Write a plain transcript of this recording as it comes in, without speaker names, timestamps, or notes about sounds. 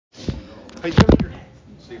Hey,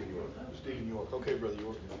 Stephen York. Stephen York. Okay, Brother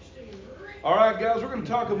York. All right, guys, we're going to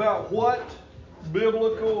talk about what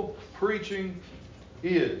biblical preaching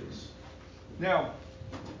is. Now,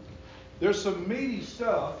 there's some meaty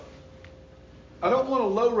stuff. I don't want to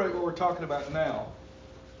low rate what we're talking about now,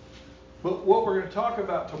 but what we're going to talk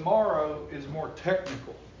about tomorrow is more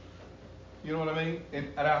technical. You know what I mean? And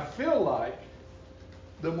I feel like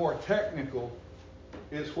the more technical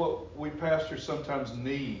is what we pastors sometimes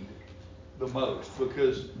need the most,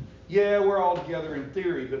 because yeah, we're all together in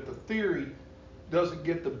theory, but the theory doesn't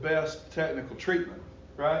get the best technical treatment,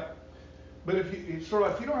 right? But if you sort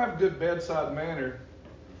of, if you don't have good bedside manner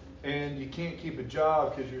and you can't keep a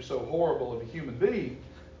job because you're so horrible of a human being,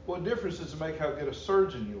 what difference does it make how good a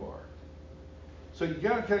surgeon you are? So you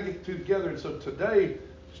got to kind of get the two together. And so today,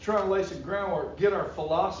 just trying to lay some groundwork, get our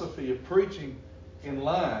philosophy of preaching in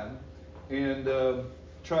line, and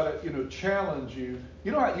try to challenge you.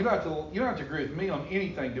 You don't have to agree with me on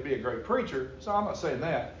anything to be a great preacher. So I'm not saying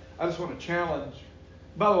that. I just want to challenge.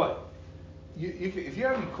 By the way, if you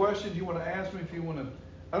have any questions you want to ask me, if you want to,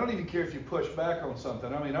 I don't even care if you push back on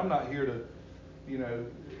something. I mean, I'm not here to,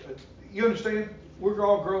 you understand? We're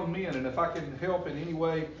all grown men, and if I can help in any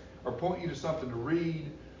way or point you to something to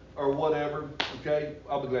read or whatever, okay,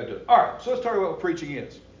 I'll be glad to do it. All right, so let's talk about what preaching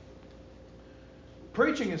is.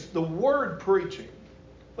 Preaching is the word preaching.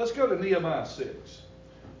 Let's go to Nehemiah 6.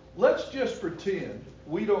 Let's just pretend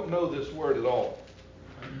we don't know this word at all.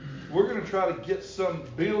 We're going to try to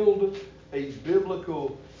build a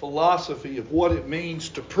biblical philosophy of what it means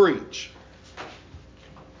to preach.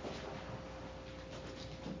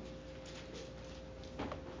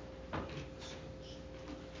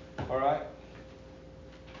 All right?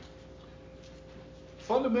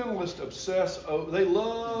 Fundamentalists obsess, they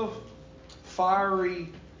love fiery,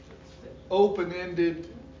 open-ended,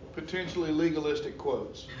 potentially legalistic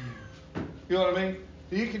quotes. You know what I mean?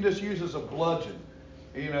 You can just use as a bludgeon.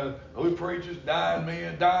 We preachers, dying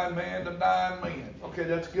men, dying man, the dying man. Okay,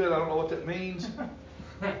 that's good. I don't know what that means.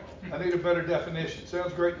 I need a better definition.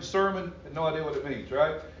 Sounds great in a sermon, but no idea what it means,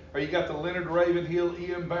 right? Or you got the Leonard Ravenhill,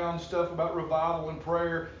 Ian Bound stuff about revival and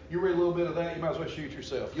prayer. You read a little bit of that, you might as well shoot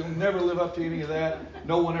yourself. You'll never live up to any of that.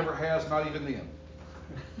 No one ever has, not even them.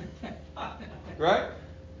 Right?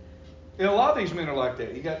 And a lot of these men are like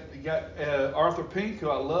that. You got Arthur Pink, who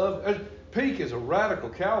I love. Pink is a radical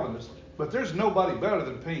Calvinist, but there's nobody better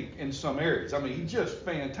than Pink in some areas. I mean, he's just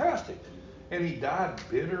fantastic. And he died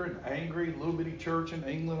bitter and angry, little bitty church in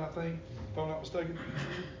England, I think, if I'm not mistaken.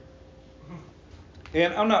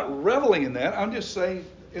 And I'm not reveling in that. I'm just saying,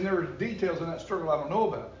 and there are details in that struggle I don't know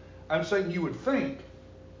about. I'm saying you would think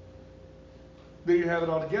that you have it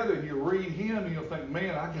all together, and you read him and you'll think,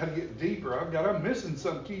 man, I got to get deeper. I'm missing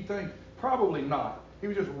some key thing. Probably not. He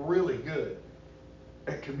was just really good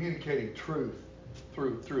at communicating truth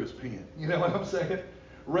through his pen. You know what I'm saying?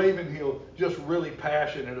 Ravenhill, just really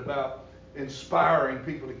passionate about inspiring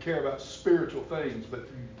people to care about spiritual things, but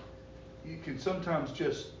you can sometimes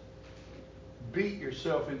just beat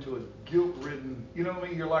yourself into a guilt-ridden, you know what I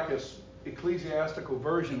mean? You're like a ecclesiastical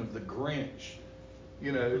version of the Grinch.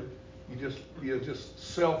 You're just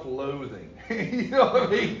self-loathing. You know what I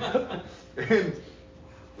mean? And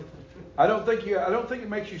I don't think it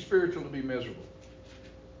makes you spiritual to be miserable.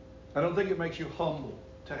 I don't think it makes you humble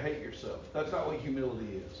to hate yourself. That's not what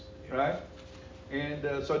humility is, right? And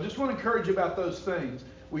so I just want to encourage you about those things.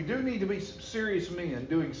 We do need to be serious men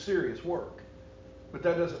doing serious work, but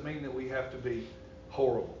that doesn't mean that we have to be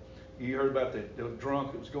horrible. You heard about the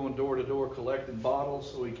drunk that was going door to door collecting bottles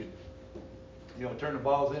so he could, turn the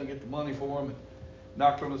bottles in and get the money for them. And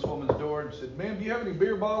knocked on this woman's door and said, "Ma'am, do you have any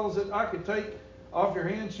beer bottles that I could take off your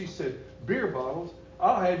hands?" She said, "Beer bottles?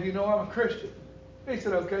 I'll have you know I'm a Christian." He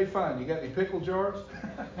said, "Okay, fine. You got any pickle jars?"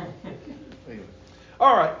 Anyway.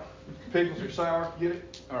 All right. Pickles are sour. Get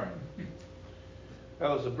it? All right. That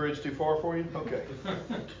was a bridge too far for you? Okay.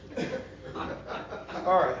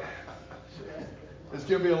 All right. It's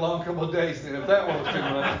going to be a long couple of days then if that one was too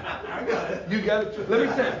much. I got it. You got it?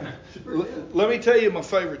 Let me tell you my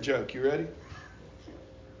favorite joke. You ready?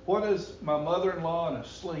 What does my mother-in-law and a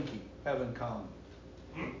slinky have in common?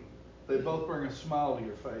 They both bring a smile to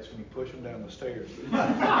your face when you push them down the stairs. Do you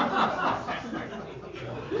want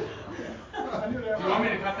me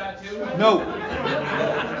to cut that too? No.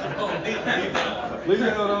 Leave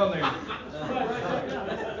that on there.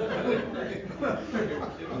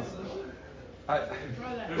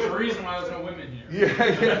 There's a reason why there's no women here. Yeah.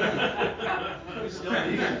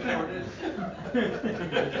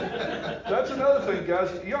 That's another thing, guys.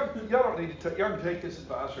 Y'all don't need to y'all can take this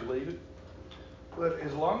advice or leave it. But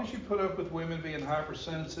as long as you put up with women being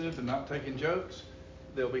hypersensitive and not taking jokes,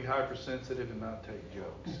 they'll be hypersensitive and not take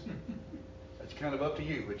jokes. That's kind of up to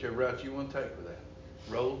you, whichever route you want to take with that.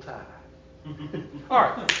 Roll Tide. All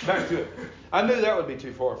right, back to it. I knew that would be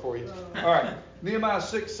too far for you. All right, Nehemiah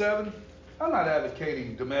 6:7. I'm not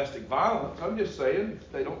advocating domestic violence. I'm just saying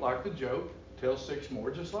if they don't like the joke, tell 6 more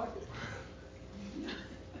just like it.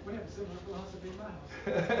 We have a similar philosophy in my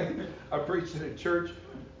house. I preached in a church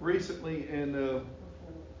recently, and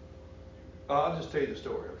I'll just tell you the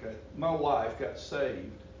story, okay? My wife got saved.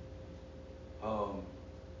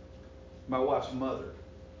 My wife's mother,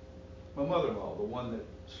 my mother-in-law, the one that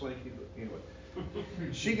slinky, anyway,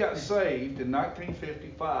 she got saved in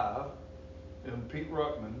 1955, and Pete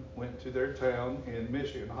Ruckman went to their town in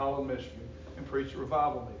Michigan, Holland, Michigan, and preached a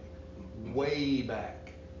revival meeting way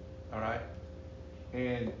back, all right?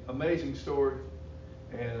 And amazing story,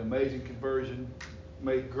 and amazing conversion,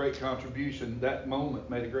 made a great contribution. That moment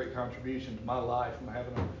made a great contribution to my life, and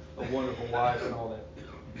having a wonderful wife and all that.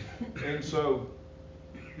 And so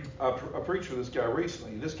I preached for this guy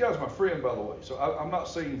recently. This guy's my friend, by the way, so I'm not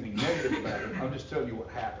saying anything negative about him. I'm just telling you what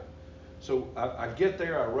happened. So I get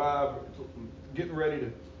there, I arrive, getting ready to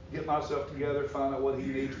get myself together, find out what he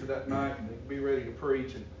needs for that night, and be ready to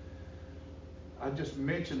preach. And I just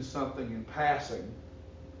mentioned something in passing,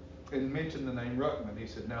 and mentioned the name Ruckman. He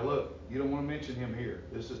said, "Now look, you don't want to mention him here.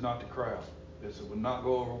 This is not the crowd. This would not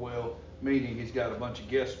go over well. Meaning he's got a bunch of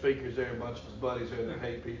guest speakers there, a bunch of his buddies there that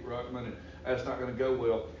hate Pete Ruckman, and that's not going to go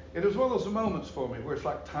well." It was one of those moments for me where it's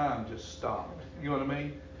like time just stopped. You know what I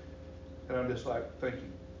mean? And I'm just like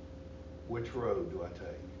thinking, which road do I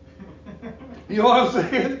take? You know what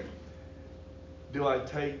I'm saying? Do I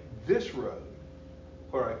take this road,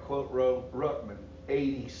 where I quote Ruckman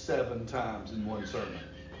 87 times in one sermon?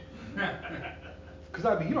 Because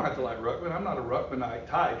I mean, you don't have to like Ruckman. I'm not a Ruckmanite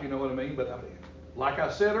type, you know what I mean? But I mean, like I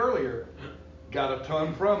said earlier, got a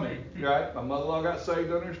ton from him, right? My mother-in-law got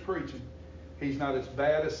saved under his preaching. He's not as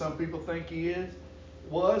bad as some people think he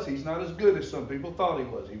was. He's not as good as some people thought he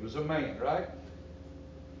was. He was a man, right?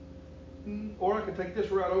 Or I could take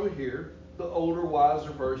this route over here, the older,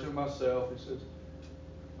 wiser version of myself. He says,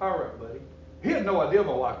 "All right, buddy." He had no idea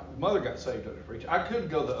my mother got saved under preaching. I couldn't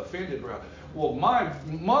go the offended route. Well, my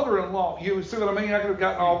mother-in-law, you see what I mean? I could have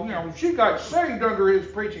gotten all, she got saved under his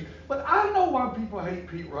preaching. But I know why people hate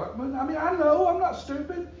Pete Ruckman. I mean, I know, I'm not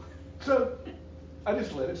stupid. So I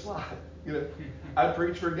just let it slide. You know, I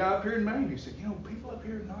preached for a guy up here in Maine. He said, people up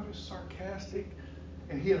here are not as sarcastic.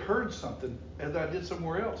 And he had heard something as I did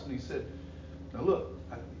somewhere else. And he said, "Now look,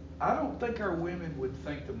 I don't think our women would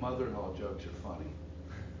think the mother-in-law jokes are funny."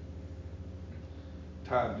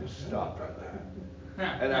 Time just stopped right there.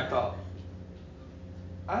 And I thought,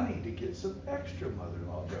 I need to get some extra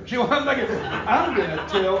mother-in-law jokes. You know what I'm thinking? I'm going to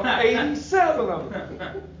tell 87 of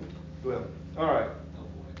them. Well, all right.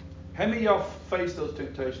 How many of y'all face those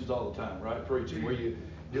temptations all the time, right? Preaching, where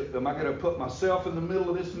am I going to put myself in the middle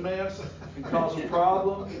of this mess and cause a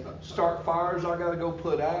problem? Start fires I got to go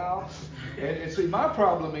put out? And see, my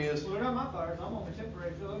problem is... Well, they're not my fires. I'm only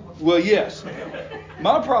temporary filling. Well, yes.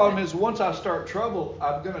 My problem is once I start trouble,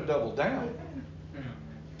 I'm going to double down.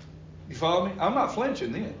 You follow me? I'm not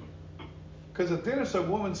flinching then. Because then if some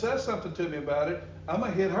woman says something to me about it, I'm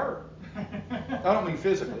going to hit her. I don't mean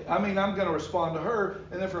physically. I mean, I'm going to respond to her,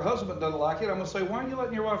 and if her husband doesn't like it, I'm going to say, "Why are you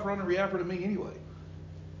letting your wife run a yapper to me anyway?"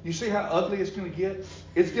 You see how ugly it's going to get?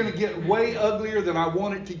 It's going to get way uglier than I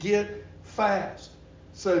want it to get fast.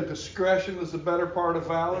 So discretion is the better part of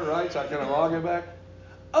valor, right? So I kind of log it back.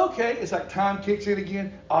 Okay, it's like time kicks in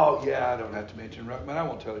again. Oh, yeah, I don't have to mention Ruckman. I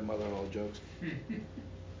won't tell him mother-in-law jokes.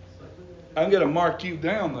 I'm going to mark you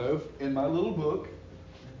down, though, in my little book.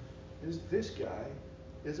 This guy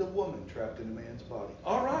is a woman trapped in a man's body.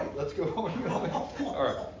 All right, let's go on. All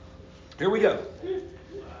right, here we go.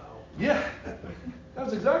 Yeah,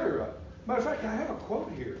 that's exactly right. Matter of fact, I have a quote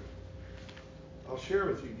here. I'll share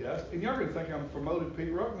with you guys. And y'all are going to think I'm promoting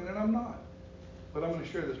Pete Ruckman, and I'm not. But I'm going to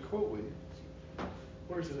share this quote with you.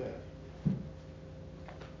 Where's it at?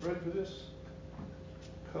 Ready for this?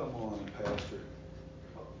 Come on, Pastor.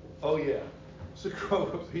 Oh, yeah. It's a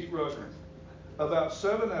quote of Pete Ruckman. About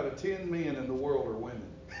 7 out of 10 men in the world are women.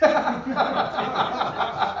 I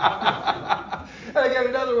got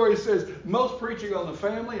another where he says, most preaching on the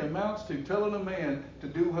family amounts to telling a man to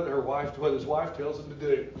do what his wife tells him to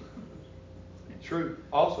do. True.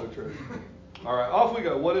 Also true. All right, off we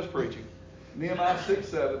go. What is preaching? Nehemiah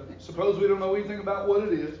 6:7. Suppose we don't know anything about what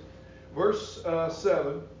it is. Verse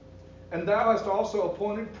 7. And thou hast also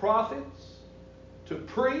appointed prophets to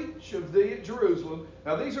preach of thee at Jerusalem.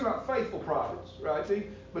 Now, these are not faithful prophets, right?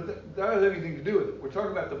 But that doesn't have anything to do with it. We're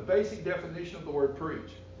talking about the basic definition of the word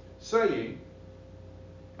preach. Saying,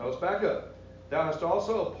 now let's back up. Thou hast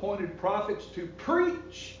also appointed prophets to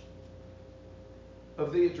preach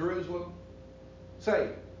of thee at Jerusalem. Say,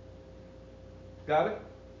 got it?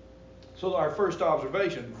 So our first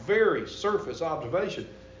observation, very surface observation,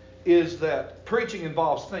 is that preaching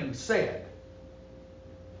involves things said.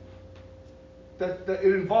 That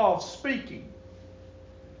it involves speaking.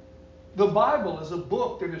 The Bible is a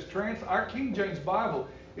book that is our King James Bible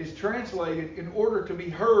is translated in order to be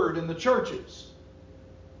heard in the churches.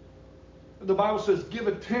 The Bible says give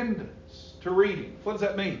attendance to reading. What does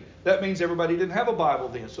that mean? That means everybody didn't have a Bible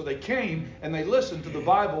then, so they came and they listened to the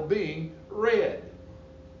Bible being read.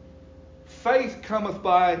 Faith cometh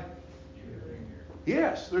by...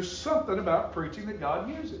 Yes, there's something about preaching that God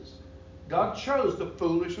uses. God chose the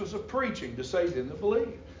foolishness of preaching to save them that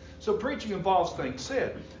believe. So preaching involves things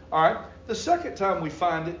said. All right, the second time we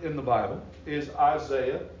find it in the Bible is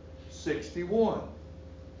Isaiah 61.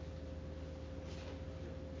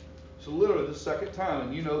 So literally the second time,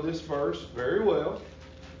 and you know this verse very well.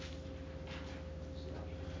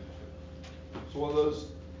 It's one of those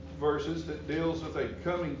verses that deals with a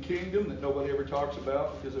coming kingdom that nobody ever talks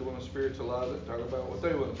about because they want to spiritualize it and talk about what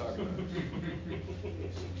they want to talk about.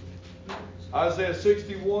 Isaiah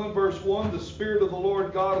 61 verse 1, the Spirit of the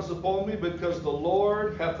Lord God is upon me because the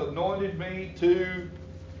Lord hath anointed me to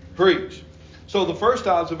preach. So the first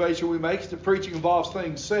observation we make is that preaching involves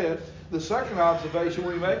things said. The second observation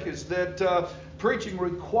we make is that preaching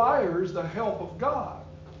requires the help of God.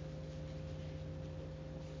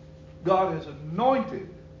 God has anointed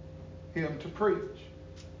him to preach.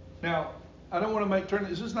 Now, I don't want to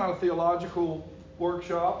this is not a theological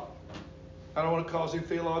workshop. I don't want to cause any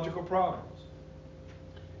theological problems.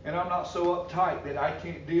 And I'm not so uptight that I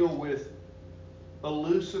can't deal with a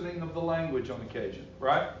loosening of the language on occasion,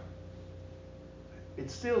 right?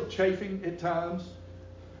 It's still chafing at times,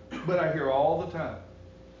 but I hear all the time.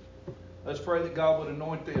 Let's pray that God would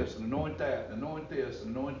anoint this and anoint that, and anoint this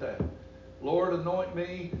and anoint that. Lord, anoint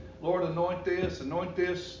me. Lord, anoint this, anoint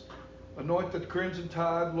the Crimson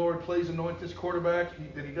Tide. Lord, please anoint this quarterback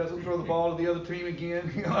that he doesn't throw the ball to the other team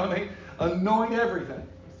again. You know what I mean? Anoint everything.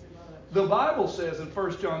 The Bible says in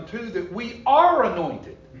 1 John 2 that we are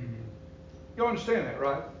anointed. You understand that,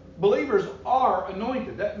 right? Believers are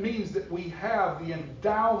anointed. That means that we have the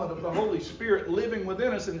endowment of the Holy Spirit living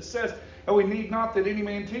within us. And it says, and we need not that any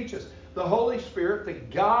man teach us. The Holy Spirit, the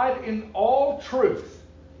guide in all truth,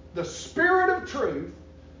 the Spirit of truth,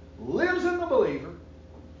 lives in the believer.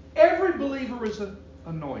 Every believer is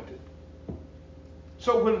anointed.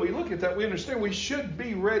 So when we look at that, we understand we should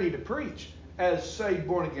be ready to preach as saved,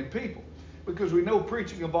 born-again people. Because we know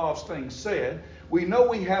preaching involves things said. We know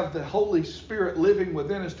we have the Holy Spirit living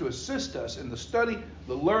within us to assist us in the study,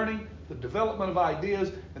 the learning, the development of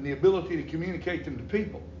ideas, and the ability to communicate them to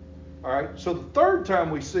people. All right. So the third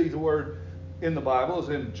time we see the word in the Bible is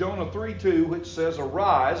in Jonah 3:2, which says,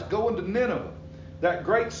 "Arise, go into Nineveh, that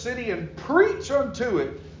great city, and preach unto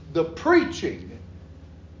it the preaching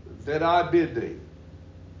that I bid thee."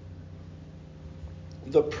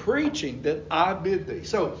 The preaching that I bid thee.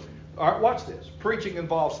 So, all right, watch this. Preaching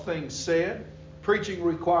involves things said. Preaching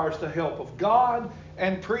requires the help of God.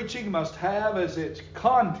 And preaching must have as its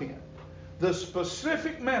content the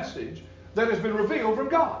specific message that has been revealed from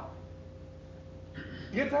God.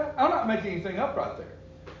 You get that? I'm not making anything up right there.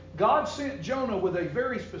 God sent Jonah with a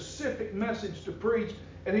very specific message to preach,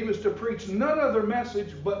 and he was to preach none other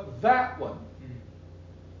message but that one.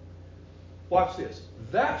 Watch this.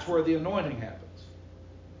 That's where the anointing happens.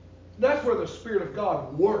 That's where the Spirit of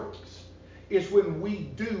God works. It's when we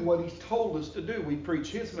do what He's told us to do. We preach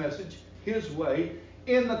His message, His way,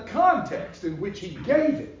 in the context in which He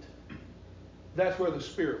gave it. That's where the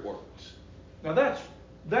Spirit works. Now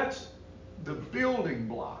that's the building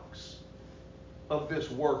blocks of this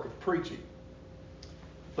work of preaching.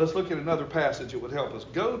 Let's look at another passage that would help us.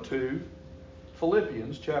 Go to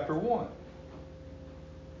Philippians chapter 1.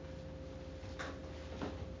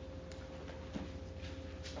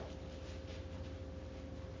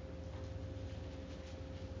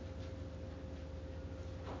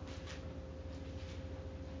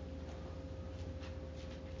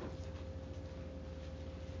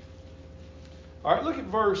 All right, look at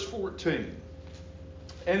verse 14.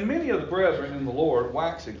 "And many of the brethren in the Lord,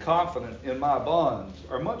 waxing confident in my bonds,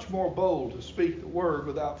 are much more bold to speak the word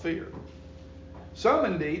without fear. Some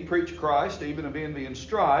indeed preach Christ, even of envy and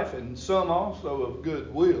strife, and some also of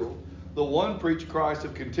good will. The one preach Christ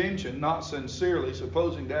of contention, not sincerely,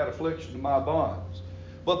 supposing to add affliction to my bonds.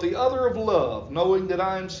 But the other of love, knowing that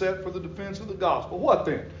I am set for the defense of the gospel. What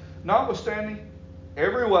then? Notwithstanding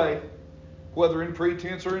every way, whether in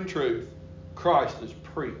pretense or in truth, Christ is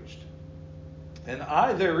preached. And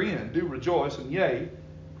I therein do rejoice, and yea,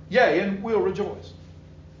 and will rejoice.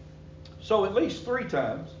 So at least 3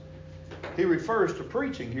 times he refers to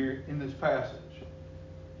preaching here in this passage.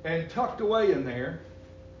 And tucked away in there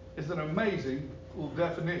is an amazing little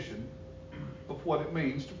definition of what it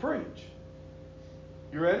means to preach.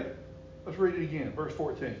 You ready? Let's read it again. Verse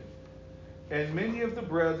 14. And many of the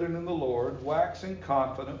brethren in the Lord, waxing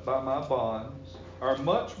confident by my bonds, are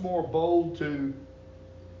much more bold to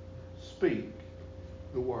speak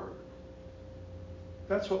the word.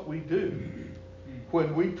 That's what we do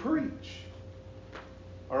when we preach.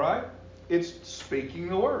 All right? It's speaking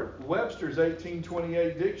the word. Webster's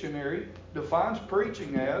 1828 dictionary defines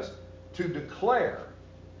preaching as to declare,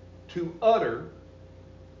 to utter,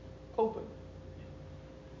 open.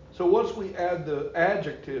 So once we add the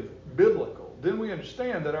adjective biblical, then we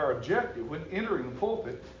understand that our objective when entering the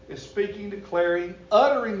pulpit is speaking, declaring,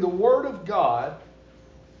 uttering the word of God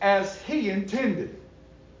as he intended.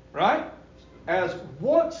 Right? As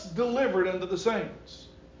once delivered unto the saints.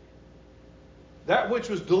 That which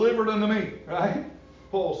was delivered unto me. Right?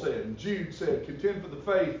 Paul said, and Jude said, contend for the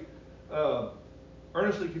faith,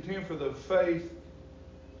 earnestly contend for the faith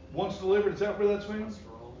once delivered. Is that where that's from?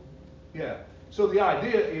 Yeah. So the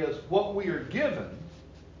idea is what we are given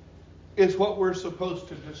is what we're supposed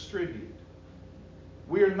to distribute.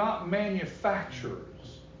 We are not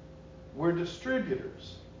manufacturers. We're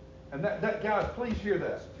distributors. And that guys, please hear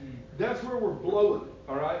that. That's where we're blowing it,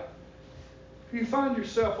 all right? If you find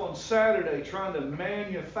yourself on Saturday trying to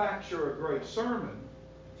manufacture a great sermon,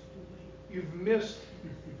 you've missed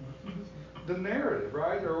the narrative,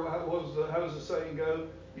 right? Or how does the saying go?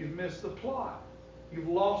 You've missed the plot. You've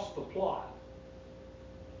lost the plot.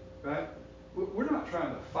 Right? We're not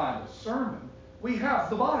trying to find a sermon. We have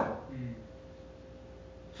the Bible.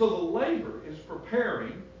 So the labor is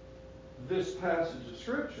preparing this passage of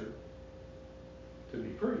Scripture to be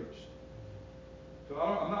preached. So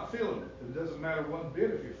I'm not feeling it. It doesn't matter one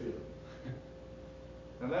bit if you're feeling it.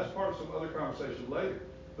 Now that's part of some other conversation later.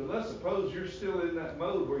 But let's suppose you're still in that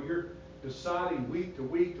mode where you're deciding week to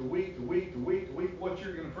week to week to week to week to week what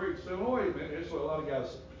you're going to preach. So wait a minute, that's what a lot of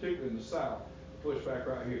guys, particularly in the South, push back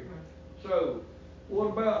right here. So what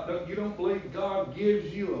about, you don't believe God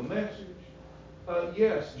gives you a message?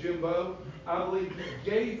 Yes, Jimbo, I believe he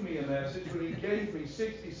gave me a message when he gave me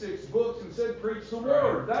 66 books and said, preach the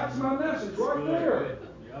word. That's my message right there.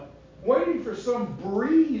 Yep. Waiting for some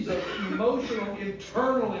breeze of emotional,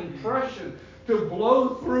 internal impression to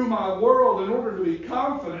blow through my world in order to be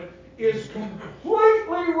confident is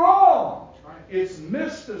completely wrong. It's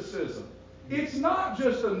mysticism. It's not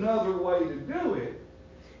just another way to do it.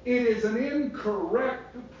 It is an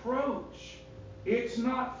incorrect approach. It's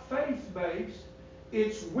not faith-based.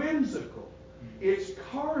 It's whimsical. It's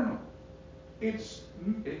carnal. It's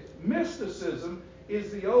mysticism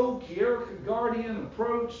is the old Kierkegaardian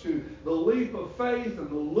approach to the leap of faith and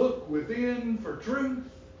the look within for truth.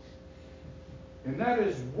 And that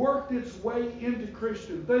has worked its way into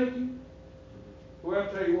Christian thinking. Well,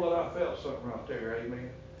 I'll tell you what, I felt something right there, amen.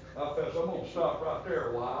 I felt, so I'm going to stop right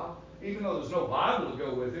there a while. Even though there's no Bible to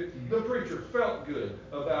go with it, the preacher felt good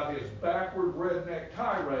about his backward redneck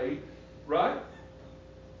tirade, right?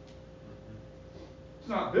 It's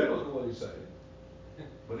not biblical what he said,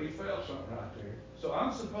 but he felt something right there. So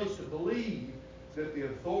I'm supposed to believe that the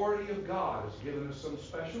authority of God has given us some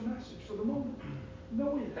special message for the moment.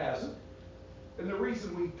 No, it hasn't. And the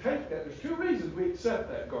reason we take that, there's 2 reasons we accept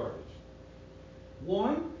that garbage.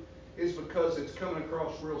 One is because it's coming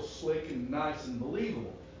across real slick and nice and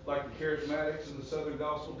believable, like the charismatics and the Southern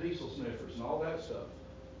Gospel diesel sniffers and all that stuff.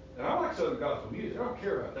 And I like Southern Gospel music. I don't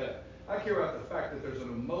care about that. I care about the fact that there's an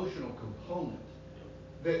emotional component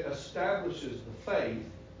that establishes the faith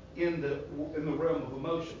in the realm of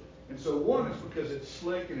emotion. And so one is because it's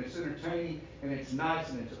slick and it's entertaining and it's nice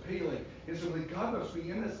and it's appealing. And so when God must be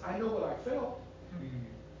in this, I know what I felt.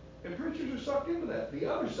 And preachers are sucked into that. The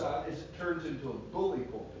other side is it turns into a bully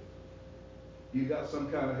pulpit. You got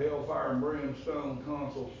some kind of hellfire and brimstone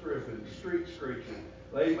console street screecher.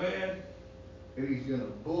 Amen. And he's going to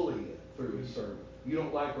bully you through his sermon. You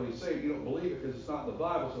don't like what he's saying. You don't believe it because it's not in the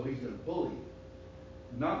Bible, so he's going to bully you.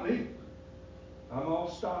 Not me. I'm all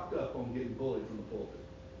stocked up on getting bullied from the pulpit.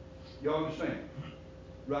 Y'all understand?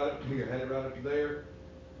 Right up to here. Had it right up to there.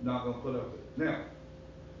 Not going to put up with it. Now,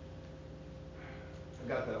 I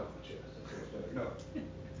got that off my chest. That's better. No.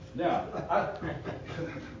 Now,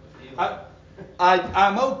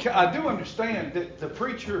 I'm okay. I do understand that the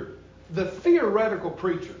preacher, the theoretical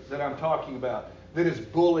preacher that I'm talking about, that is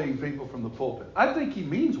bullying people from the pulpit, I think he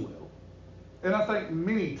means well. And I think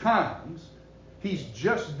many times he's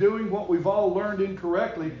just doing what we've all learned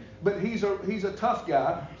incorrectly, but he's a tough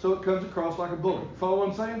guy, so it comes across like a bully. Follow what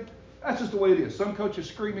I'm saying? That's just the way it is. Some coaches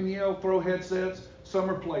scream and yell, throw headsets. Some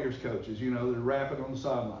are players coaches, that are rapping on the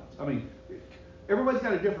sidelines. I mean, everybody's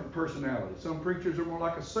got a different personality. Some preachers are more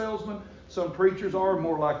like a salesman. Some preachers are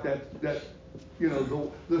more like that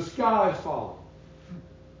the sky's falling.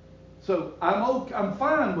 So I'm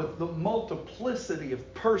fine with the multiplicity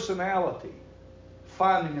of personality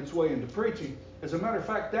finding its way into preaching. As a matter of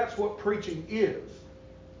fact, that's what preaching is.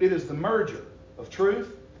 It is the merger of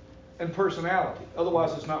truth and personality.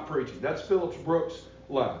 Otherwise, it's not preaching. That's Phillips Brooks'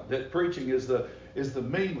 line. That preaching is the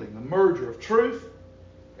mingling, the merger of truth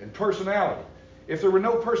and personality. If there were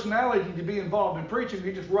no personality to be involved in preaching,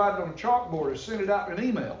 you just write it on a chalkboard or send it out in an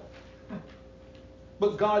email.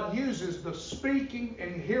 But God uses the speaking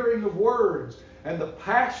and hearing of words and the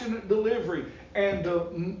passionate delivery and the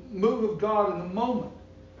move of God in the moment.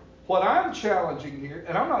 What I'm challenging here,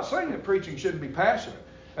 and I'm not saying that preaching shouldn't be passionate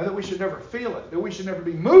and that we should never feel it, that we should never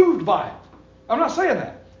be moved by it. I'm not saying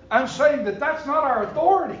that. I'm saying that that's not our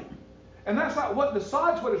authority. And that's not what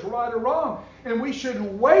decides what is right or wrong. And we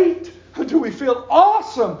shouldn't wait until we feel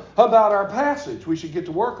awesome about our passage. We should get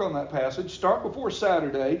to work on that passage, start before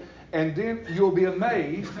Saturday, and then you'll be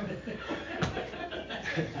amazed.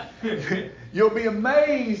 You'll be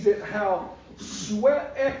amazed at how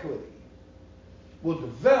sweat equity will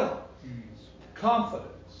develop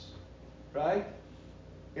confidence, right,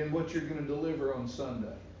 in what you're going to deliver on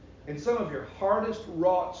Sunday. And some of your hardest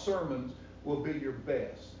wrought sermons will be your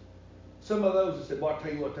best. Some of those that said, well, I'll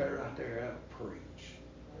tell you what, that right there, that'll preach.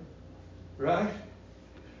 Right?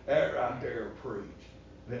 That right there will preach.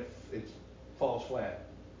 That it falls flat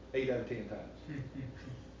 8 out of 10 times.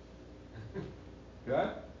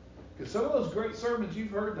 Right? Because some of those great sermons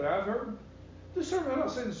you've heard that I've heard, I'm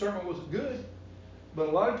not saying the sermon wasn't good, but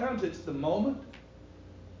a lot of times it's the moment,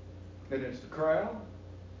 and it's the crowd,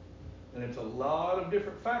 and it's a lot of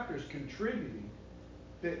different factors contributing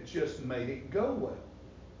that just made it go well.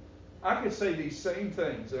 I could say these same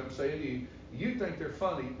things that I'm saying to you. You think they're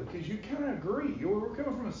funny because you kind of agree. We're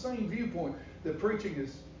coming from the same viewpoint that preaching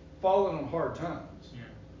is falling on hard times. Yeah.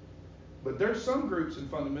 But there's some groups in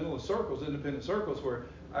fundamentalist circles, independent circles, where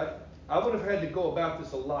I would have had to go about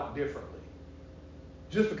this a lot differently.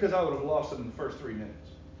 Just because I would have lost them in the first 3 minutes.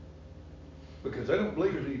 Because they don't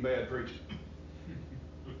believe there's any bad preaching.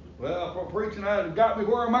 Well, for preaching, it got me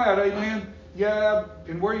where I'm at, amen. Yeah,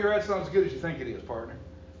 and where you're at's not as good as you think it is, partner.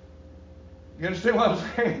 You understand what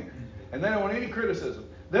I'm saying? And they don't want any criticism.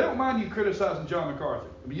 They don't mind you criticizing John MacArthur.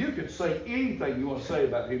 I mean, you could say anything you want to say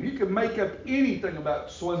about him. You can make up anything about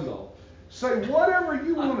Swindoll. Say whatever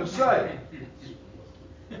you want to say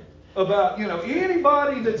about,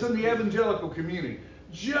 anybody that's in the evangelical community.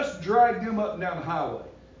 Just drag them up and down the highway.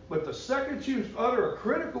 But the second you utter a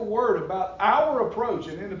critical word about our approach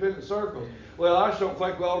in independent circles, well, I just don't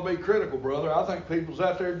think we ought to be critical, brother. I think people's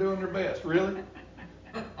out there doing their best. Really?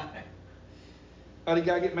 I had a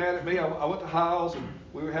guy get mad at me. I went to Hiles and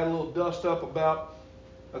we had a little dust up about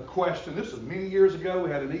a question. This was many years ago.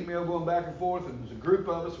 We had an email going back and forth, and there's a group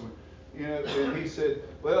of us. And he said,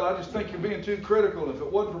 well, I just think you're being too critical. And if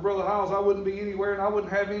it wasn't for Brother Hiles, I wouldn't be anywhere, and I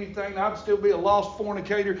wouldn't have anything. I'd still be a lost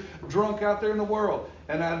fornicator, drunk out there in the world.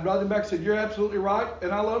 And I wrote him back and said, you're absolutely right,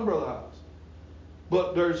 and I love Brother Hiles.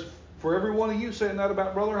 But for every one of you saying that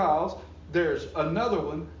about Brother Hiles, there's another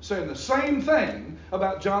one saying the same thing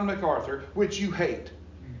about John MacArthur, which you hate.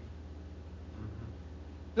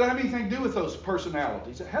 Doesn't have anything to do with those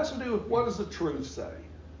personalities. It has to do with what does the truth say.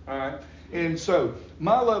 All right? And so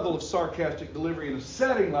my level of sarcastic delivery in a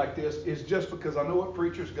setting like this is just because I know what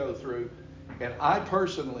preachers go through. And I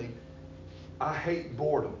personally, I hate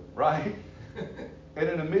boredom, right? And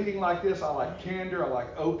in a meeting like this, I like candor, I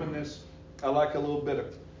like openness, I like a little bit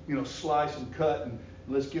of, slice and cut, and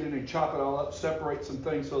let's get in and chop it all up, separate some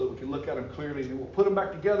things so that we can look at them clearly, and then we'll put them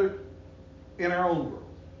back together in our own world.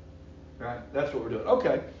 Right? That's what we're doing.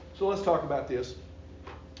 Okay, so let's talk about this.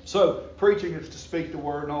 So, preaching is to speak the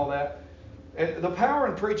word and all that. And the power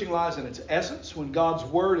in preaching lies in its essence. When God's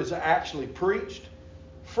word is actually preached,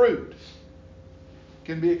 fruit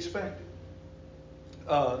can be expected.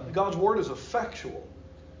 God's word is effectual.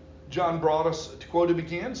 John brought us, to quote him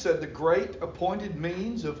again, said, the great appointed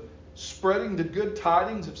means of spreading the good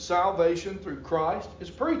tidings of salvation through Christ is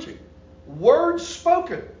preaching. Words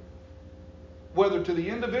spoken, whether to the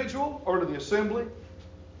individual or to the assembly.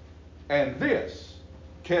 And this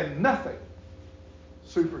can nothing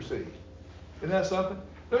supersede. Isn't that something?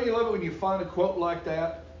 Don't you love it when you find a quote like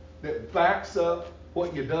that backs up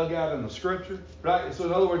what you dug out in the scripture? Right? So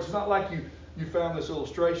in other words, it's not like you found this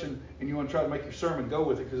illustration and you want to try to make your sermon go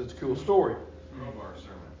with it because it's a cool story. Crowbar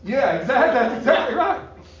sermon. Yeah, exactly. That's exactly right.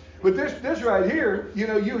 But this right here, you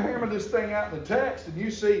hammer this thing out in the text, and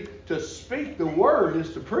you see to speak the word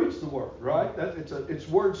is to preach the word, right? It's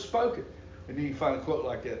word spoken. And then you find a quote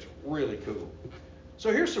like that. It's really cool.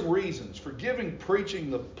 So here's some reasons for giving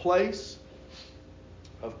preaching the place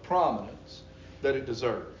of prominence that it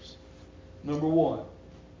deserves. Number one,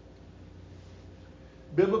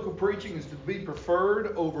 biblical preaching is to be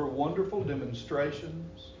preferred over wonderful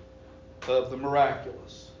demonstrations of the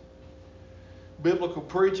miraculous. Biblical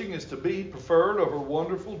preaching is to be preferred over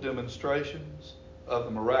wonderful demonstrations of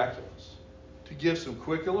the miraculous. To give some a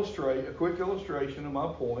quick illustration of my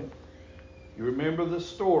point, you remember the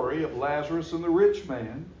story of Lazarus and the rich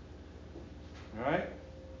man, right?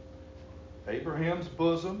 Abraham's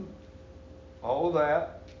bosom, all of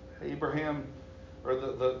that.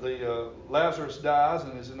 Lazarus dies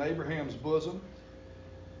and is in Abraham's bosom,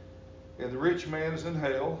 and the rich man is in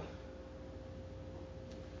hell.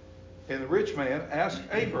 And the rich man asked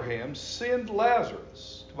Abraham, send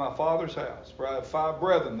Lazarus to my father's house, for I have 5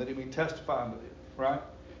 brethren that he may testify unto thee, right?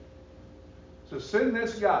 So send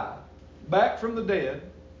this guy back from the dead.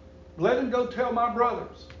 Let him go tell my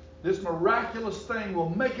brothers. This miraculous thing will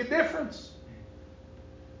make a difference.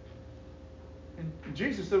 And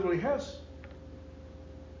Jesus said, well, he has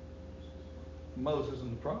Moses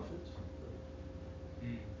and the prophets.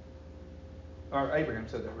 Or Abraham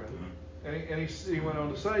said that, rather. And he went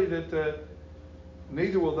on to say that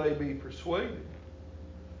neither will they be persuaded.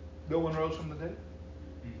 No one rose from the dead.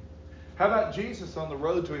 How about Jesus on the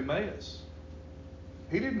road to Emmaus?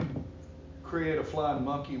 He didn't create a flying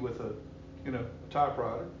monkey with a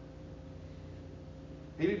typewriter.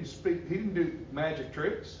 He didn't do magic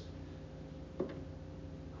tricks.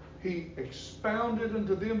 He expounded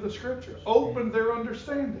unto them the scripture, opened their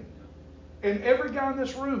understanding. And every guy in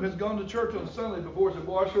this room has gone to church on Sunday before and said,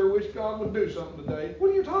 boy, I sure wish God would do something today. What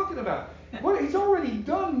are you talking about? He's already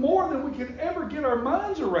done more than we can ever get our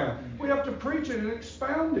minds around. We have to preach it and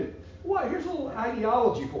expound it. Here's a little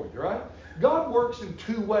ideology for you, right? God works in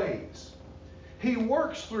 2 ways. He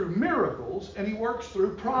works through miracles and he works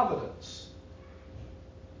through providence.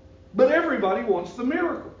 But everybody wants the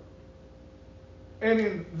miracle. And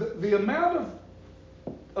in the amount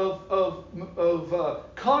of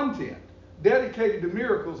content dedicated to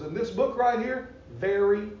miracles in this book right here,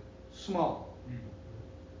 very small.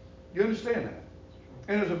 You understand that?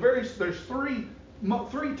 And there's three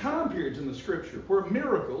time periods in the scripture where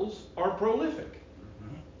miracles are prolific.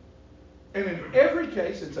 And in every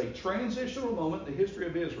case, it's a transitional moment in the history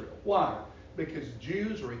of Israel. Why? Because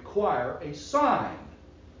Jews require a sign.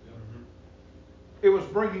 It was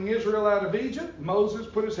bringing Israel out of Egypt. Moses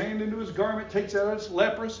put his hand into his garment, takes out its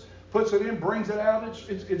leprous, puts it in, brings it out.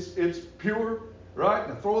 It's pure, right?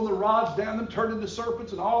 And throwing the rods down them, turned into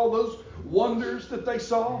serpents, and all those wonders that they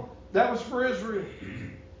saw. That was for Israel.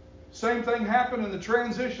 Same thing happened in the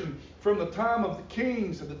transition from the time of the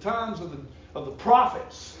kings to the times of the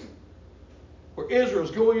prophets, where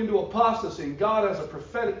Israel's going into apostasy, and God has a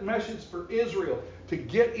prophetic message for Israel to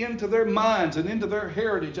get into their minds and into their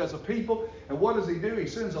heritage as a people. And what does he do? He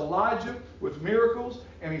sends Elijah with miracles,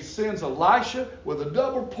 and he sends Elisha with a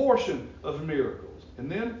double portion of miracles. And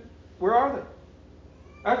then, where are they?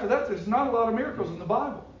 After that, there's not a lot of miracles in the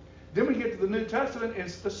Bible. Then we get to the New Testament,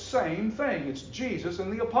 it's the same thing. It's Jesus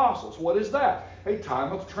and the apostles. What is that? A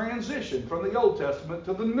time of transition from the Old Testament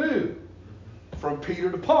to the New. From Peter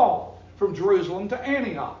to Paul. From Jerusalem to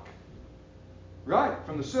Antioch. Right?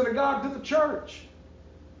 From the synagogue to the church.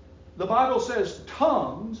 The Bible says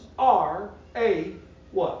tongues are a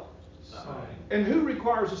what? Sign. And who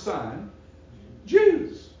requires a sign?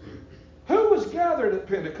 Jews. Who was gathered at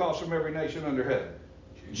Pentecost from every nation under heaven?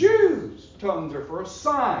 Jews. Tongues are for a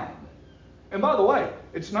sign. And by the way,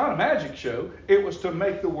 it's not a magic show. It was to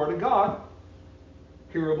make the Word of God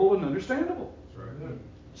hearable and understandable.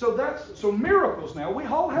 That's right. So miracles now, we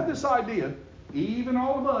all have this idea, even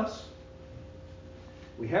all of us,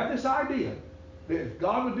 we have this idea that if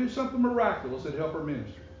God would do something miraculous, it'd help our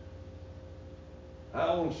ministry. I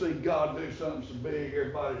don't want to see God do something so big,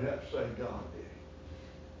 everybody would have to say God did.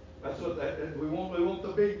 That's what we want. We want the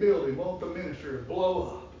big building. We want the ministry to blow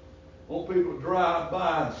up. We want people to drive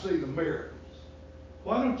by and see the miracles.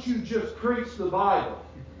 Why don't you just preach the Bible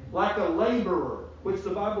like a laborer, which the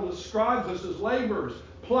Bible describes us as laborers?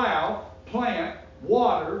 Plow, plant,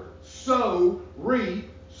 water, sow, reap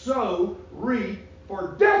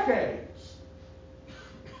for decades.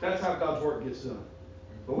 That's how God's work gets done.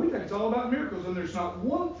 But we think it's all about miracles, and there's not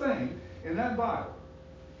one thing in that Bible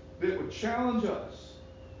that would challenge us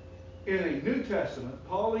in a New Testament,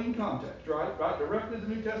 Pauline context, right? Directly to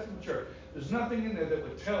the New Testament church. There's nothing in there that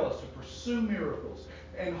would tell us to pursue miracles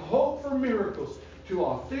and hope for miracles, to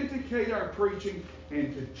authenticate our preaching,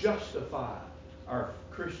 and to justify our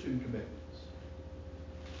Christian commitments.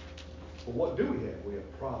 But what do we have? We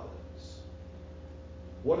have providence.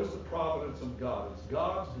 What is the providence of God? It's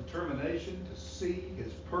God's determination to see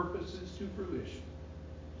His purposes to fruition.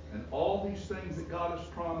 And all these things that God has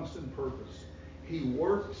promised and purposed, He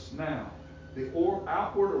works now the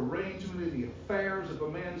outward arrangement in the affairs of a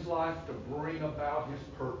man's life to bring about His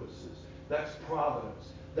purposes. That's providence.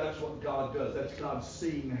 That's what God does. That's God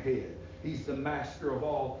seeing ahead. He's the master of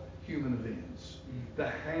all human events. The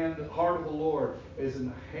heart of the Lord is in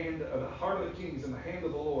the hand, the heart of the king is in the hand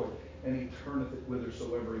of the Lord, and He turneth it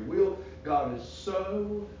whithersoever He will. God is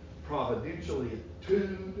so providentially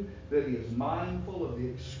attuned that He is mindful of the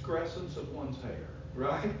excrescence of one's hair,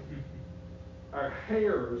 right? Our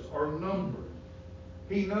hairs are numbered.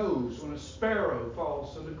 He knows when a sparrow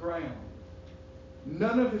falls to the ground.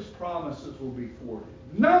 None of His promises will be thwarted.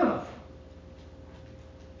 None of them.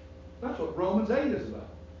 That's what Romans 8 is about.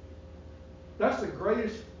 That's the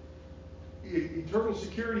greatest eternal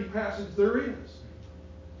security passage there is.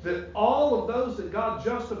 That all of those that God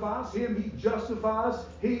justifies, Him He justifies,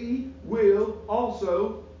 He will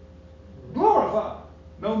also glorify.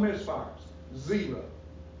 No misfires. Zero.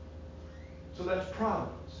 So that's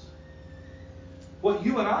providence. What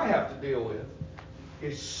you and I have to deal with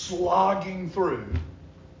is slogging through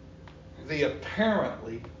the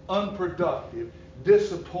apparently unproductive,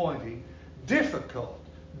 disappointing, difficult,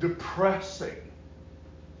 depressing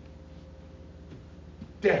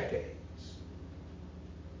decades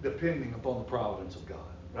depending upon the providence of God,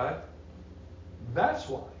 right? That's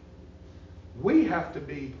why we have to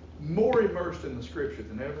be more immersed in the Scripture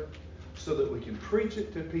than ever so that we can preach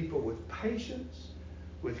it to people with patience,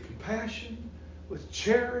 with compassion, with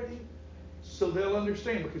charity, so they'll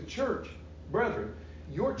understand. Because church, brethren,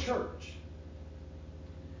 your church,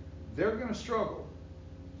 they're going to struggle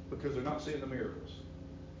because they're not seeing the miracles.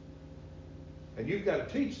 And you've got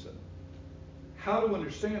to teach them how to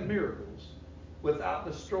understand miracles without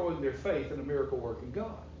destroying their faith in a miracle-working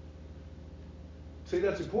God. See,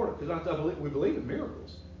 that's important because we believe in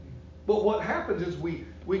miracles. But what happens is we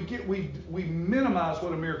minimize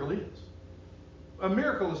what a miracle is. A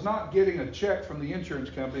miracle is not getting a check from the insurance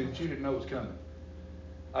company that you didn't know was coming.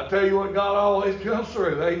 I tell you what, God always comes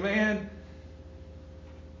through. Amen.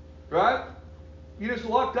 Right? You just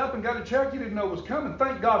lucked up and got a check you didn't know was coming.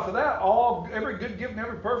 Thank God for that. Every good gift and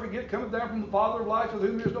every perfect gift cometh down from the Father of lights, with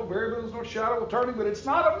whom there's no variableness, no shadow of turning. But it's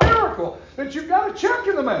not a miracle that you've got a check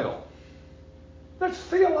in the mail. That's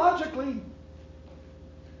theologically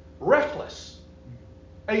reckless.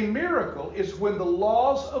 A miracle is when the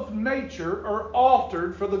laws of nature are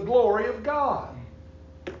altered for the glory of God.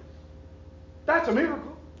 That's a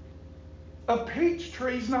miracle. A peach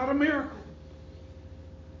tree's not a miracle.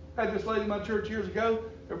 I had this lady in my church years ago.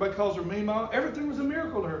 Everybody calls her Mima. Everything was a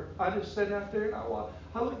miracle to her. I just sat out there and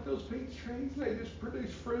I looked at those peach trees. They just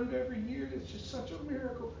produce fruit every year. It's just such a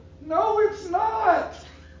miracle. No, it's not.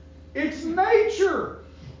 It's nature.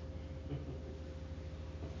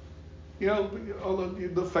 You know,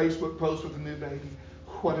 the Facebook post with the new baby.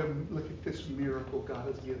 Look at this miracle God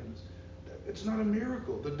has given us. It's not a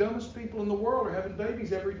miracle. The dumbest people in the world are having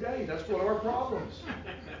babies every day. That's what our problems.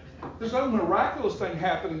 There's no miraculous thing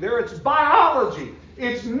happening there. It's biology.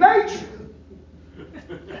 It's nature.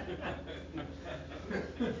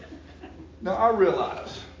 Now, I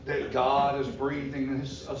realize that God is breathing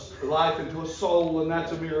His life into a soul, and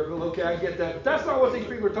that's a miracle. Okay, I get that. But that's not what these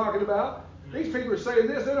people are talking about. These people are saying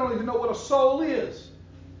this. They don't even know what a soul is.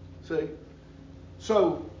 See?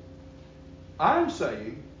 So, I'm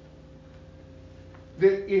saying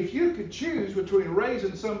that if you could choose between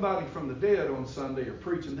raising somebody from the dead on Sunday or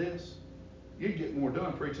preaching this, you'd get more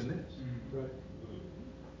done preaching this. Right.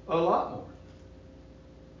 A lot more.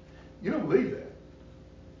 You don't believe that.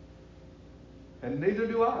 And neither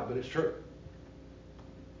do I, but it's true.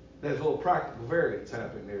 There's a little practical variance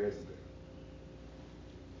happening there, isn't there?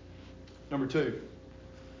 Number 2,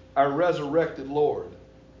 our resurrected Lord,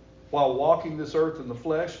 while walking this earth in the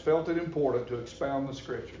flesh, felt it important to expound the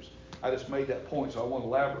Scriptures. I just made that point, so I won't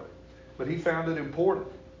elaborate. But He found it important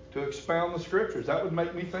to expound the Scriptures. That would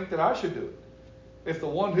make me think that I should do it. If the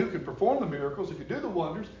one who could perform the miracles, who could do the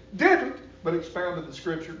wonders, didn't, but expounded the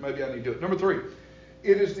Scripture, maybe I need to do it. Number 3,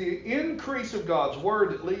 it is the increase of God's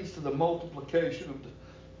Word that leads to the multiplication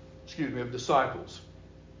of disciples.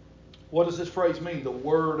 What does this phrase mean? The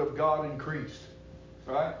Word of God increased.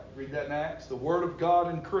 Right? Read that in Acts. The Word of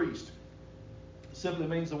God increased. It simply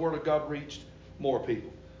means the Word of God reached more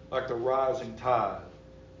people. Like the rising tide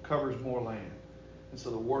covers more land. And so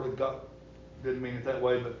the Word of God, didn't mean it that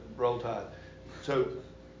way, but roll tide. So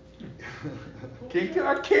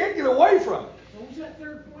I can't get away from it. What was that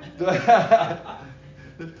third point?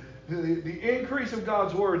 The increase of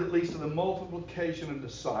God's word that leads to the multiplication of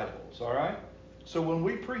disciples. All right? So when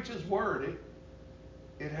we preach His word,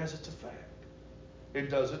 it has its effect. It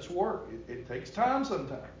does its work. It takes time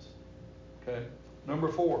sometimes. Okay? Number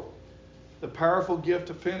 4. The powerful gift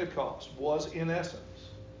of Pentecost was in essence.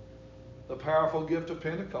 The powerful gift of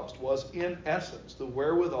Pentecost was in essence the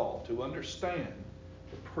wherewithal to understand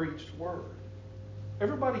the preached word.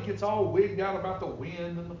 Everybody gets all wigged out about the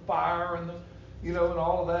wind and the fire and and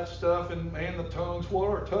all of that stuff and the tongues. What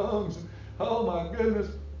are tongues? Oh my goodness.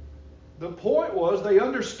 The point was they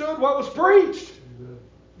understood what was preached.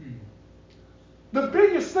 The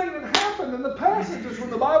biggest thing that happened in the passage is when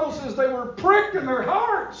the Bible says they were pricked in their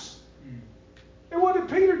hearts. And what did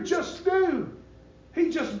Peter just do? He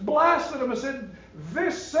just blasted them and said,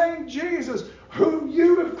 this same Jesus whom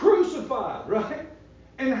you have crucified, right?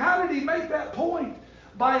 And how did he make that point?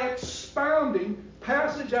 By expounding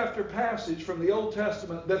passage after passage from the Old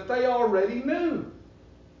Testament that they already knew.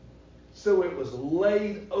 So it was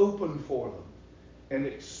laid open for them and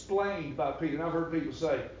explained by Peter. And I've heard people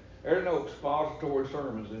say, there's no expository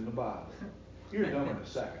sermons in the Bible. You're dumb in a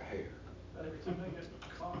sack of hair.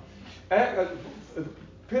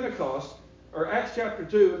 Pentecost, or Acts chapter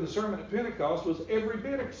 2 in the sermon at Pentecost was every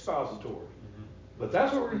bit expository. But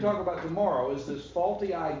that's what we're going to talk about tomorrow, is this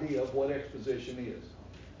faulty idea of what exposition is.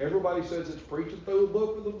 Everybody says it's preaching through a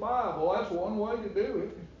book of the Bible. That's one way to do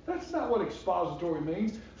it. That's not what expository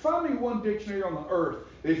means. Find me one dictionary on the earth.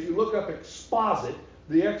 If you look up exposit,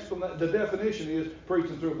 the definition is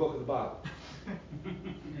preaching through a book of the Bible.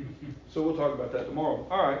 So we'll talk about that tomorrow.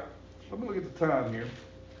 All right. Let me look at the time here.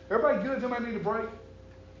 Everybody good? Somebody need a break?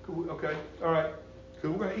 Cool. Okay. All right.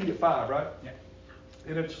 Cool. We're going to eat at 5, right? Yeah.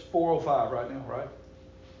 And it's 4:05 right now, right?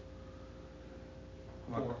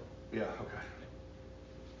 4. Yeah. Okay.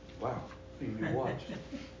 Wow. You need to watch.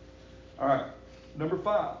 All right. Number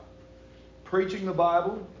 5. Preaching the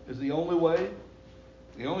Bible is the only way,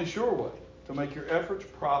 the only sure way to make your efforts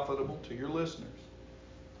profitable to your listeners.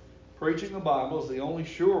 Preaching the Bible is the only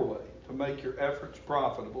sure way to make your efforts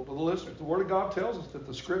profitable to the listeners. The Word of God tells us that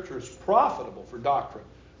the Scripture is profitable for doctrine,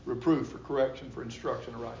 reproof, for correction, for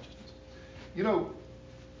instruction in righteousness.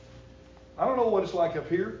 I don't know what it's like up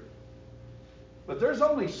here, but there's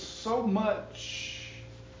only so much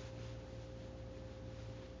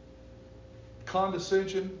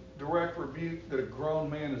condescension, direct rebuke that a grown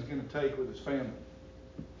man is going to take with his family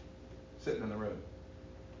sitting in the room.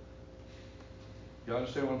 You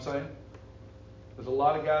understand what I'm saying? There's a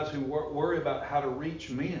lot of guys who worry about how to reach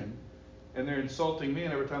men, and they're insulting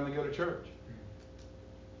men every time they go to church.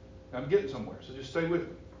 I'm getting somewhere, so just stay with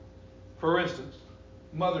me. For instance,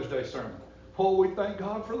 Mother's Day sermon. Oh, we thank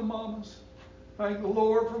God for the mamas. Thank the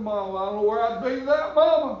Lord for mama. I don't know where I'd be without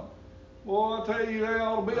mama. Boy, I tell you, there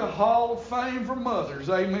ought to be a hall of fame for mothers.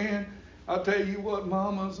 Amen. I tell you what,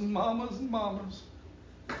 mamas and mamas and mamas.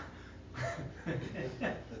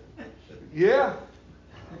 Yeah.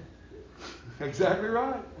 Exactly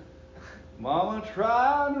right. Mama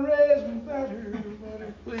tried to raise me better, but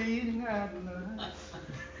her pleading at night.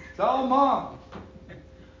 It's all mom.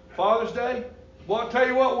 Father's Day. Well, I tell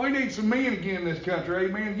you what, we need some men again in this country.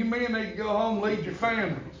 Amen. You men need to go home and lead your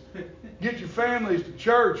families. Get your families to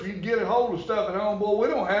church. You can get a hold of stuff at home. Boy, we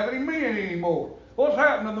don't have any men anymore. What's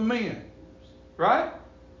happened to the men? Right?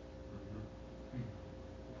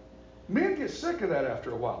 Men get sick of that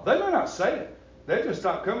after a while. They may not say it. They just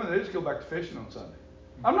stop coming. They just go back to fishing on Sunday.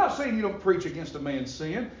 I'm not saying you don't preach against a man's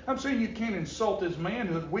sin. I'm saying you can't insult his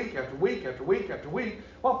manhood week after week after week after week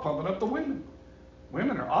while pumping up the women.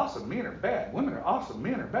 Women are awesome, men are bad. Women are awesome,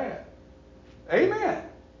 men are bad. Amen.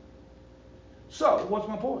 So, what's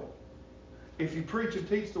my point? If you preach and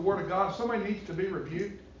teach the Word of God, somebody needs to be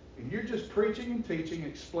rebuked, and you're just preaching and teaching,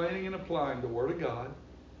 explaining and applying the Word of God,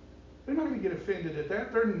 they're not going to get offended at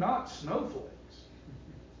that. They're not snowflakes.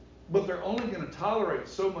 But they're only going to tolerate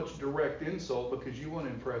so much direct insult because you want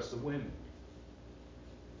to impress the women.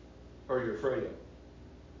 Or you're afraid of them.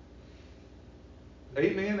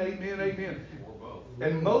 Amen, amen, amen. Or both.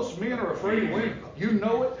 And most men are afraid of women. You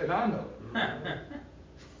know it, and I know it.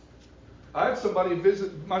 I had somebody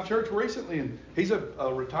visit my church recently, and he's a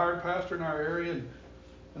retired pastor in our area,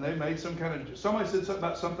 and they made somebody said something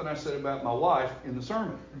about something I said about my wife in the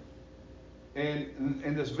sermon.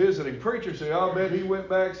 And this visiting preacher said, "Oh, I bet he went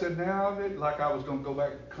back and said, now, like I was going to go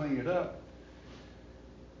back and clean it up."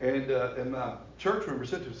 And my church member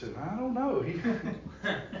said to him, said, "I don't know.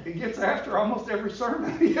 He gets after almost every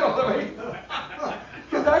sermon." You know what I mean?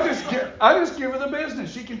 Because I just give her the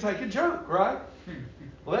business. She can take a joke, right?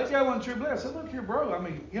 Well, that guy wasn't true blessed. I said, look here, bro. I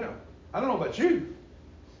mean, I don't know about you,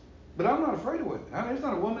 but I'm not afraid of women. There's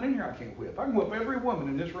not a woman in here I can't whip. I can whip every woman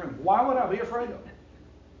in this room. Why would I be afraid of them?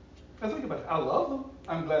 Now think about it. I love them.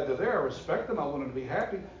 I'm glad they're there. I respect them. I want them to be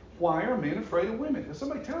happy. Why are men afraid of women? Can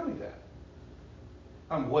somebody tell me that?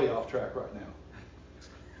 I'm way off track right now.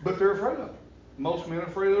 But they're afraid of them. Most men are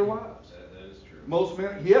afraid of their wives. That is true. Most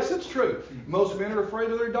men, yes, it's true. Most men are afraid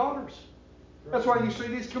of their daughters. That's why you see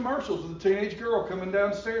these commercials of the teenage girl coming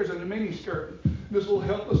downstairs in a miniskirt. This little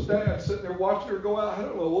helpless dad sitting there watching her go out. I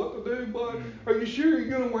don't know what to do, bud. Are you sure you're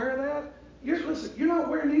going to wear that? Listen, you're not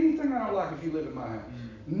wearing anything I don't like if you live in my house.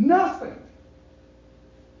 Nothing.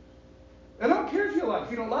 And I don't care if you like it.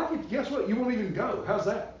 If you don't like it, guess what? You won't even go. How's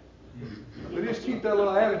that? But just keep that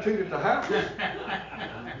little attitude at the house.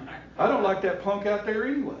 I don't like that punk out there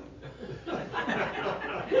anyway.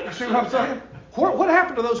 You see what I'm saying? What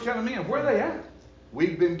happened to those kind of men? Where are they at?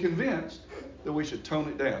 We've been convinced that we should tone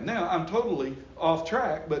it down. Now, I'm totally off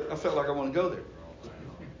track, but I felt like I want to go there.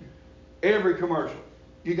 Every commercial,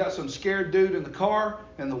 you got some scared dude in the car,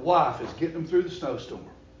 and the wife is getting him through the snowstorm.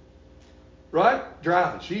 Right?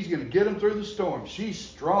 Driving. She's going to get him through the storm. She's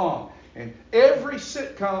strong. And every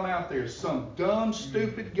sitcom out there is some dumb,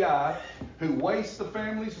 stupid guy who wastes the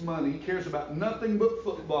family's money, cares about nothing but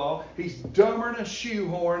football. He's dumber than a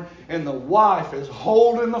shoehorn, and the wife is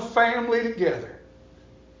holding the family together.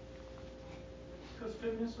 Because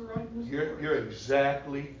feminists are right in this You're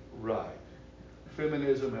exactly right.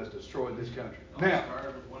 Feminism has destroyed this country. Now,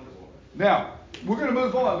 we're going to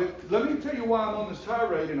move on. But let me tell you why I'm on this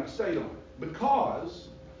tirade, and I stayed on it. Because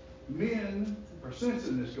men are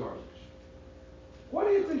sensing this garbage. Why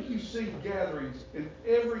do you think you see gatherings in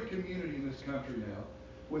every community in this country now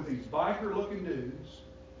with these biker-looking dudes?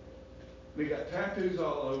 They got tattoos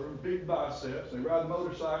all over them, big biceps. They ride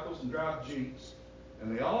motorcycles and drive Jeeps.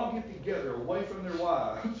 And they all get together away from their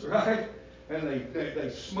wives, right? And they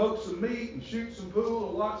smoke some meat and shoot some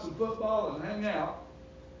pool and watch some football and hang out.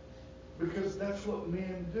 Because that's what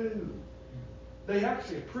men do. They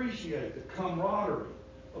actually appreciate the camaraderie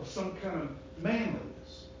of some kind of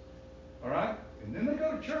manliness. All right? And then they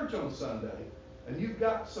go to church on Sunday, and you've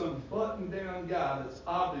got some button-down guy that's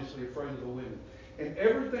obviously afraid of the women. And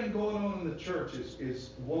everything going on in the church is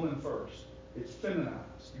woman first. It's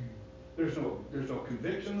feminized. There's no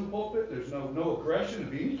conviction in the pulpit. There's no aggression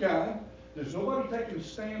of any kind. There's nobody taking a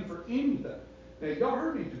stand for anything. Now, y'all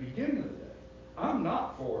heard me at the beginning of the day. I'm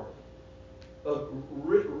not for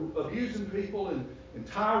abusing people and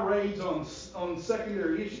tirades on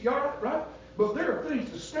secondary issues. Y'all right? But there are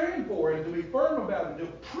things to stand for and to be firm about and to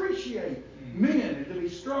appreciate men and to be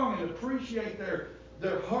strong and appreciate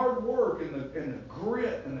their hard work and the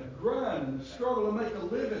grit and the grind and the struggle to make a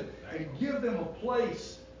living and give them a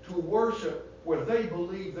place to worship where they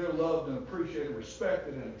believe they're loved and appreciated,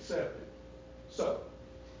 respected, and accepted. So,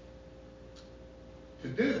 to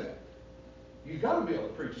do that, you've got to be able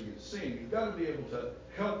to preach against sin. You've got to be able to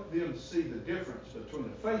help them see the difference between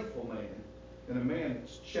a faithful man and a man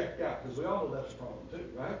that's checked out. Because we all know that's a problem too,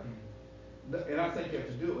 right? And I think you have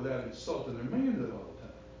to do it without insulting their manhood all the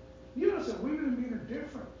time. You know, women and men are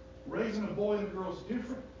different. Raising a boy and a girl is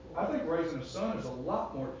different. I think raising a son is a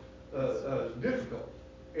lot more difficult.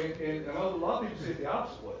 And a lot of people see it the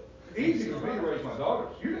opposite way. Easy for me to raise my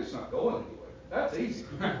daughters. You're just not going anywhere. That's easy.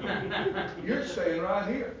 You're staying right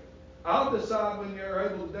here. I'll decide when you're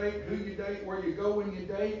able to date, who you date, where you go when you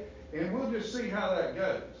date, and we'll just see how that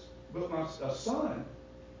goes. But a son,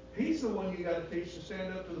 he's the one you got to teach to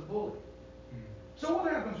stand up to the bully. So what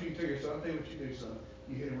happens when you tell your son, I'll tell you what you do, son.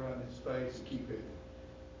 You hit him right in his face and keep hitting him.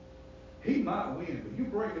 He might win, but you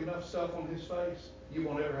break enough stuff on his face, you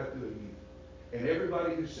won't ever have to do it again. And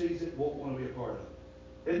everybody who sees it won't want to be a part of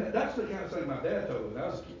it. And that's the kind of thing my dad told me when I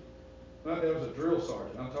was a kid. My dad was a drill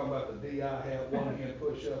sergeant. I'm talking about the DI hat, one-hand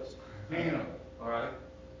push-ups, animal, all right?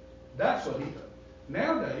 That's what he told me.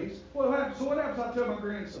 Nowadays, what happens? So what happens I tell my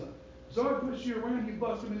grandson? Somebody pushes you around, you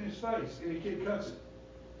bust him in his face, and the kid cuts it.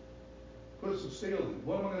 Put some steel in him.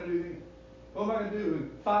 What am I going to do then? What am I going to do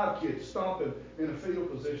when 5 kids stomping in a fetal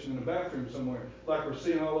position in a bathroom somewhere, like we're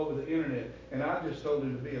seeing all over the internet, and I just told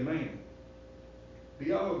him to be a man? Do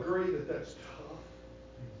y'all agree that that's tough?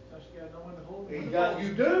 You got no one to hold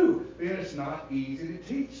You do. And it's not easy to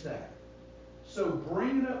teach that. So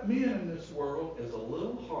bringing up men in this world is a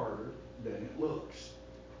little harder than it looks.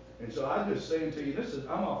 And so I'm just saying to you,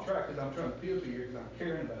 I'm off track because I'm trying to appeal to you because I'm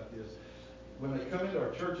caring about this. When they come into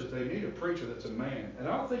our churches, they need a preacher that's a man. And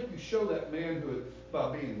I don't think you show that manhood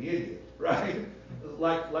by being an idiot, right?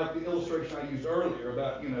 Like the illustration I used earlier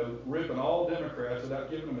about, ripping all Democrats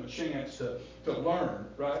without giving them a chance to learn,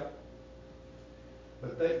 right?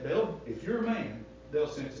 But if you're a man, they'll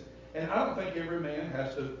sense it. And I don't think every man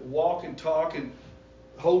has to walk and talk and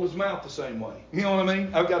hold his mouth the same way. You know what I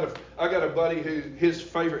mean? I've got a buddy who his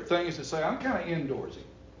favorite thing is to say, I'm kind of indoorsy.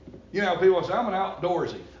 You know, people say, I'm an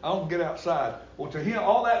outdoorsy. I don't get outside. Well, to him,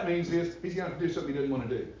 all that means is he's going to do something he doesn't want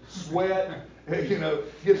to do. Sweat, you know,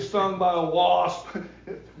 get stung by a wasp,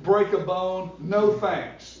 break a bone. No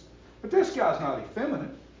thanks. But this guy's not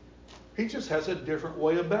effeminate. He just has a different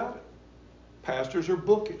way about it. Pastors are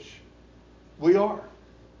bookish. We are.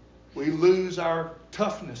 We lose our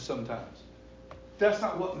toughness sometimes. That's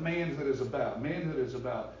not what manhood is about. Manhood is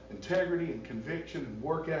about integrity and conviction and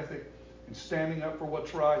work ethic and standing up for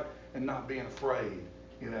what's right and not being afraid.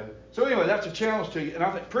 You know. So anyway, that's a challenge to you. And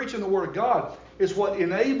I think preaching the Word of God is what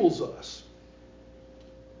enables us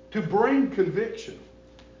to bring conviction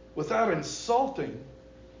without insulting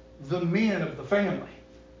the men of the family.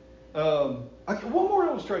 One more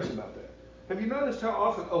illustration about that. Have you noticed how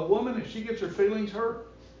often a woman, if she gets her feelings hurt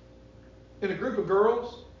in a group of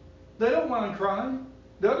girls, they don't mind crying.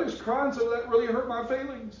 They'll just cry and say, that really hurt my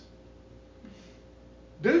feelings.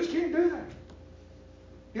 Dudes can't do that.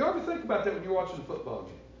 You ever think about that when you're watching a football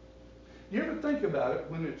game? You ever think about it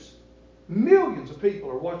when it's millions of people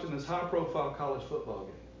are watching this high-profile college football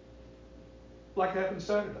game? Like happened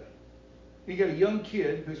Saturday. You got a young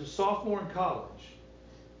kid who's a sophomore in college,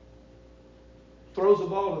 throws the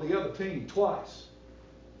ball to the other team twice.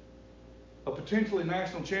 A potentially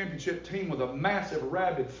national championship team with a massive,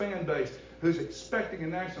 rabid fan base who's expecting a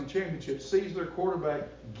national championship sees their quarterback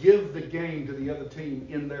give the game to the other team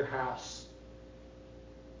in their house.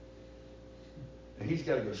 And he's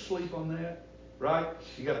got to go sleep on that, right?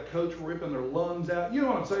 You got a coach ripping their lungs out. You know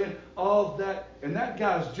what I'm saying? All of that. And that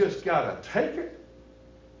guy's just got to take it.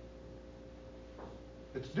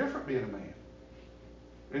 It's different being a man.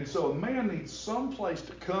 And so a man needs some place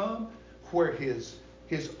to come where his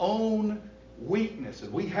own weakness,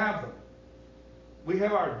 and we have them. We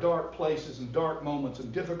have our dark places and dark moments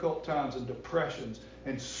and difficult times and depressions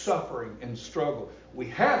and suffering and struggle. We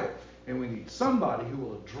have it, and we need somebody who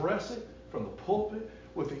will address it from the pulpit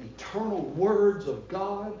with the eternal words of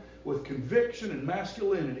God, with conviction and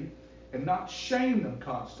masculinity, and not shame them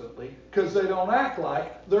constantly because they don't act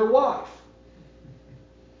like their wife.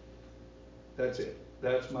 That's it.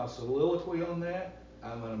 That's my soliloquy on that.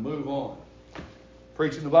 I'm going to move on.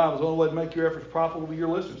 Preaching the Bible is the only way to make your efforts profitable to your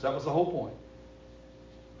listeners. That was the whole point.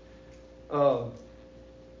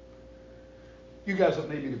 You guys don't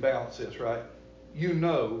need me to balance this, right? You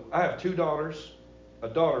know, I have 2 daughters, a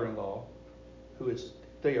daughter-in-law,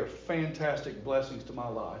 they are fantastic blessings to my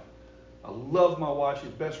life. I love my wife. She's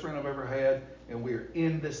the best friend I've ever had. And we're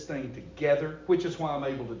in this thing together, which is why I'm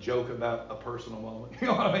able to joke about a personal moment. You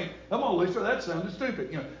know what I mean? Come on, Lisa, that sounded stupid.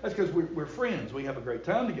 You know, that's because we're friends. We have a great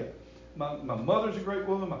time together. My mother's a great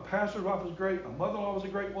woman. My pastor's wife is great. My mother-in-law was a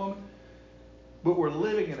great woman. But we're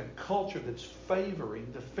living in a culture that's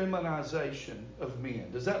favoring the feminization of men.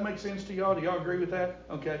 Does that make sense to y'all? Do y'all agree with that?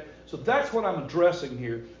 Okay. So that's what I'm addressing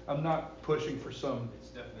here. I'm not pushing for some... It's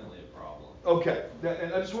definitely a problem. Okay.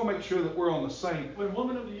 And I just want to make sure that we're on the same... When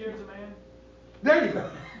Woman of the Year is a man? There you go.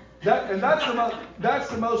 That's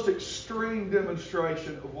the most extreme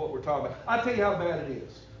demonstration of what we're talking about. I tell you how bad it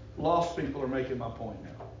is. Lost people are making my point now.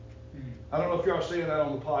 I don't know if y'all are seeing that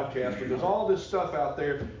on the podcast, but there's all this stuff out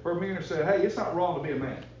there where men are saying, hey, it's not wrong to be a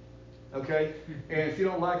man. Okay? And if you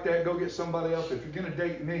don't like that, go get somebody else. If you're going to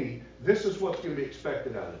date me, this is what's going to be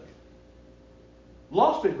expected out of you.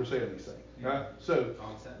 Lost people are saying these things. Right? So,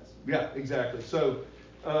 Common sense. Yeah, exactly. So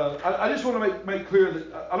I just want to make clear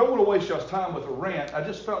that I don't want to waste y'all's time with a rant. I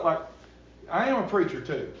just felt like I am a preacher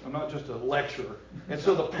too. I'm not just a lecturer. And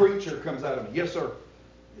so the preacher comes out of me. Yes, sir.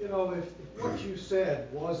 You know, if what you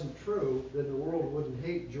said wasn't true, then the world wouldn't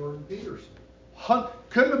hate Jordan Peterson.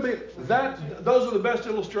 Couldn't have been that. Those are the best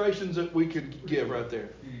illustrations that we could give right there.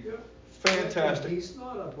 Yeah. Fantastic. And he's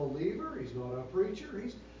not a believer. He's not a preacher.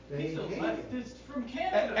 He's a leftist from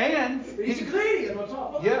Canada. And he's a Canadian. What's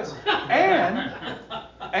up? Yes.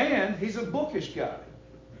 And he's a bookish guy.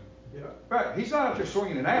 Yeah. Right. He's not out there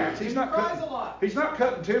swinging an axe. He's not cutting. A lot. He's not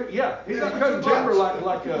cutting timber. Yeah. He's not cutting timber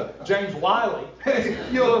like James Wiley.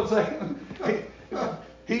 You know what I'm saying?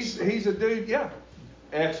 He's a dude. Yeah.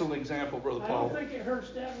 Excellent example, Brother Paul. I don't think it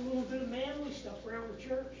hurts to have a little bit of manly stuff around the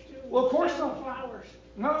church too. Well, of course not. Flowers.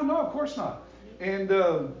 No, of course not. And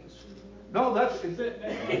no, that's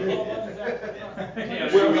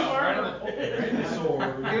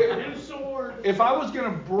if I was going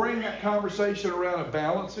to bring that conversation around and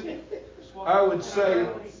balance it, I would say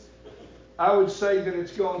that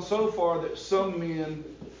it's gone so far that some men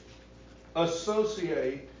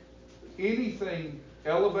associate anything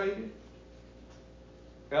elevated,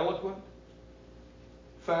 eloquent,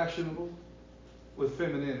 fashionable with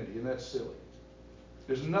femininity, and that's silly.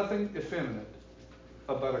 There's nothing effeminate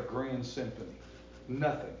about a grand symphony.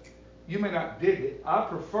 Nothing. You may not dig it. I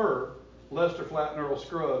prefer Lester Flatt and Earl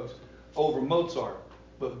Scruggs over Mozart.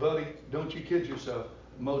 But buddy, don't you kid yourself.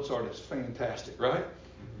 Mozart is fantastic, right?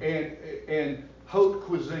 And haute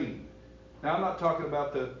cuisine. Now I'm not talking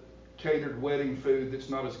about the catered wedding food that's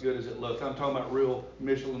not as good as it looks. I'm talking about real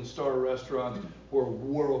Michelin star restaurants where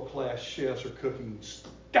world-class chefs are cooking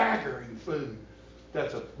staggering food.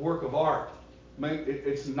 That's a work of art.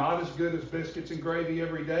 It's not as good as biscuits and gravy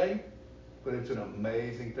every day, but it's an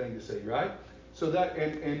amazing thing to see, right? So that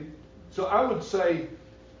and so I would say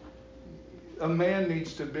a man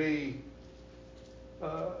needs to be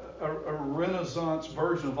a Renaissance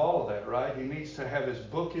version of all of that, right? He needs to have his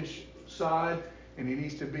bookish side, and he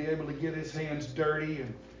needs to be able to get his hands dirty.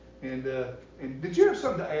 And did you have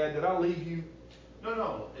something to add? Did I leave you?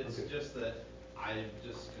 No. It's okay. just that I'm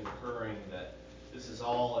just concurring that this is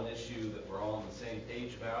all an issue that we're all on the same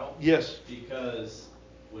page about. Yes. Because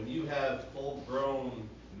when you have full-grown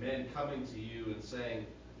men coming to you and saying,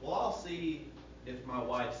 well, I'll see if my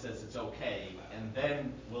wife says it's okay, and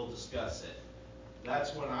then we'll discuss it.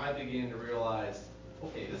 That's when I begin to realize,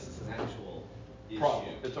 okay, this is an actual issue.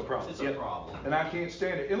 Problem. It's a problem. It's a problem. And I can't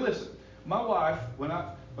stand it. And listen, my wife, when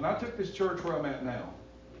I took this church where I'm at now,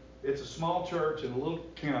 it's a small church in a little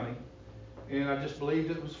county, and I just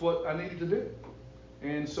believed it was what I needed to do.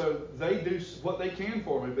 And so they do what they can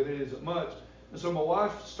for me, but it isn't much. And so my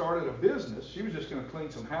wife started a business. She was just going to clean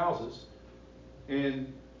some houses,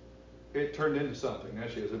 and it turned into something. Now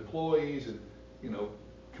she has employees and,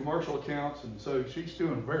 commercial accounts, and so she's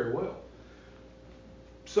doing very well.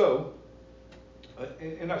 So,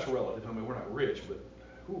 and that's relative. I mean, we're not rich, but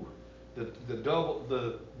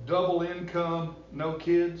the double income, no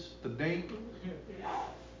kids, the dink.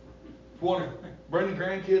 Want to bring the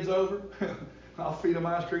grandkids over? I'll feed them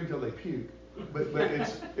ice cream till they puke. But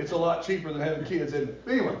it's a lot cheaper than having kids, isn't it?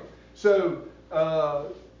 Anyway, so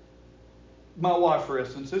my wife, for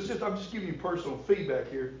instance, I'm just giving you personal feedback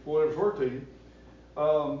here for whatever's worth to you.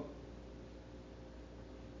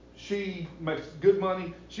 She makes good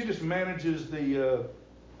money. She just manages the.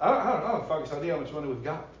 I don't know if I can idea how much money we've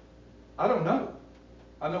got. I don't know.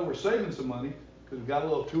 I know we're saving some money because we've got a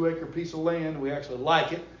little 2-acre piece of land. We actually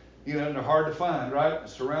like it, and they're hard to find, right?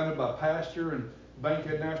 It's surrounded by pasture, and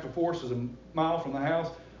Bankhead National Forest is a mile from the house.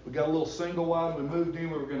 We got a little single wide. We moved in.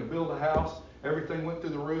 We were going to build a house. Everything went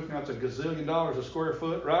through the roof. Now it's $1 gazillion a square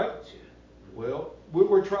foot, right? Well,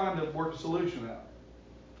 we're trying to work a solution out.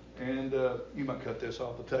 And you might cut this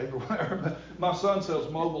off the tape or whatever. But my son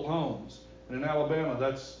sells mobile homes, and in Alabama,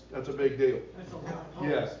 that's a big deal. That's a lot of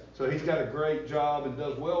homes. Yeah. So he's got a great job and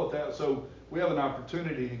does well with that. So we have an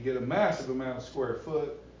opportunity to get a massive amount of square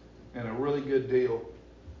foot and a really good deal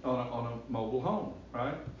on a mobile home,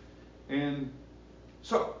 right? And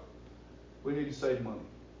so we need to save money,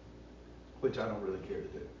 which I don't really care to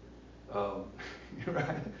do.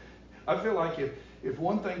 Right? I feel like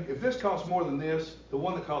if this costs more than this, the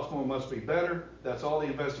one that costs more must be better. That's all the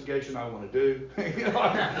investigation I want to do.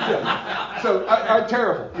 So I'm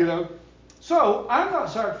terrible, So I'm not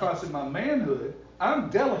sacrificing my manhood. I'm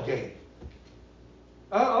delegating.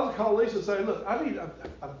 I'll call Lisa and say, look,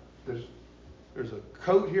 there's a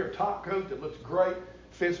coat here, a top coat that looks great,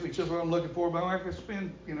 fits me just what I'm looking for, but I can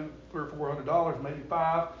spend, $300 or $400, maybe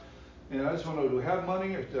 $500. And I just want to know, do we have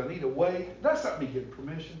money or do I need to wait? That's not me getting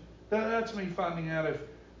permission. That's me finding out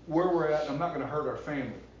where we're at, and I'm not going to hurt our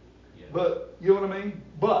family. Yeah. But, you know what I mean?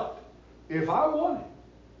 But if I wanted,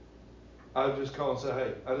 I would just call and say,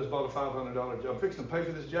 hey, I just bought a $500 job. I'm fixing to pay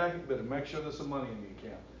for this jacket, but make sure there's some money in the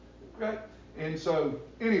account. Right? And so,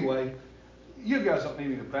 anyway, you guys don't need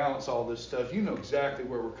me to balance all this stuff. You know exactly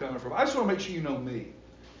where we're coming from. I just want to make sure you know me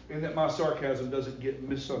and that my sarcasm doesn't get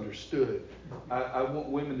misunderstood. I want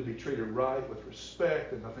women to be treated right with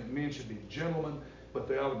respect, and I think men should be gentlemen, but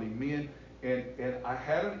they ought to be men. And I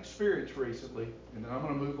had an experience recently, and then I'm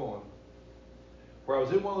going to move on, where I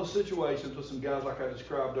was in one of those situations with some guys like I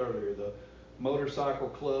described earlier, the motorcycle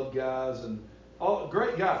club guys and all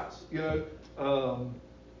great guys.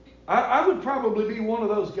 I would probably be one of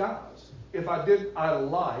those guys if I did. I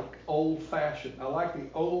like old fashioned. I like the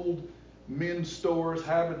old men's stores,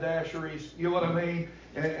 haberdasheries. You know what I mean?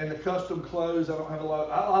 And the custom clothes. I don't have a lot.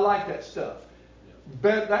 I like that stuff.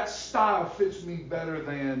 But that style fits me better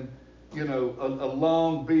than a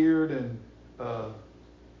long beard and a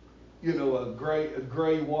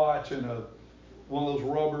gray watch and one of those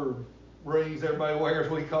rubber rings everybody wears.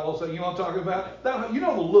 What do you call those things? You know what I'm talking about? The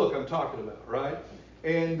look I'm talking about, right?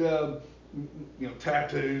 And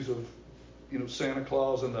tattoos of Santa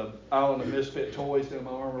Claus and the Island of Misfit Toys down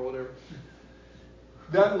my arm or whatever.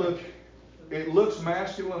 It looks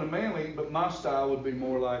masculine and manly, but my style would be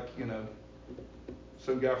more like,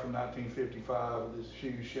 some guy from 1955 with his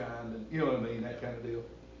shoes shined, and you know what I mean, that kind of deal.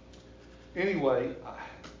 Anyway,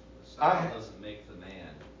 style doesn't make the man;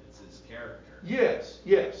 it's his character. Yes,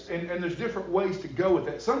 and there's different ways to go with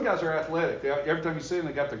that. Some guys are athletic. Every time you see them,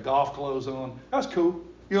 they got their golf clothes on. That's cool.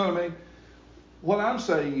 You know what I mean? What I'm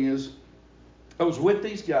saying is, I was with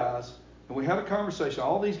these guys, and we had a conversation.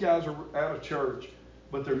 All these guys are out of church,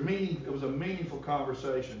 but it was a meaningful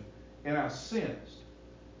conversation, and I sensed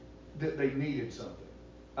that they needed something.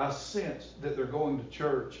 I sensed that they're going to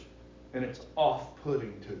church, and it's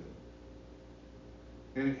off-putting to them.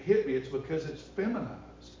 And it hit me. It's because it's feminized.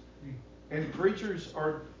 And preachers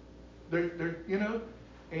are, they're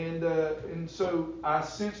and so I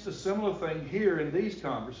sensed a similar thing here in these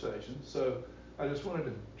conversations. So I just wanted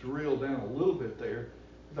to drill down a little bit there,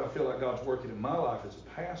 because I feel like God's working in my life as a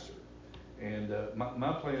pastor. And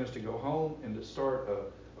my plan is to go home and to start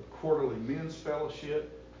a quarterly men's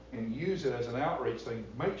fellowship and use it as an outreach thing.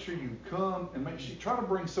 Make sure you come and try to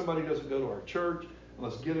bring somebody who doesn't go to our church, and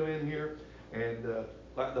let's get them in here. And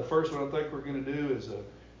like the first one I think we're going to do is we're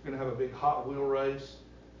going to have a big Hot Wheel race.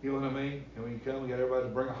 You know what I mean? And when you come, we got everybody to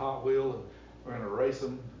bring a Hot Wheel, and we're going to race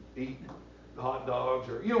them, eat hot dogs,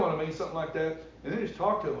 or you know what I mean, something like that. And then just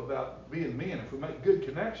talk to them about being men. If we make good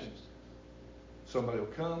connections, somebody will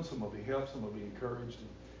come, some will be helped, some will be encouraged,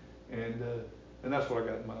 and that's what I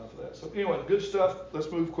got in mind for that. So anyway, good stuff.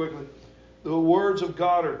 Let's move quickly. The words of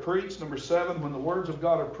God are preached. Number 7, when the words of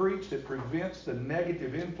God are preached, it prevents the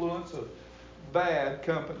negative influence of bad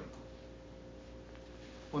company.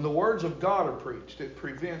 When the words of God are preached, it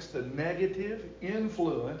prevents the negative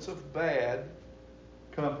influence of bad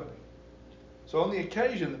company. So on the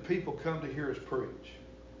occasion that people come to hear us preach,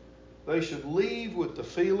 they should leave with the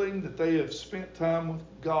feeling that they have spent time with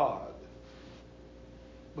God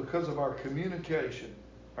because of our communicating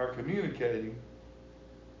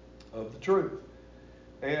of the truth.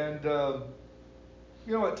 And,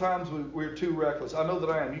 at times we're too reckless. I know that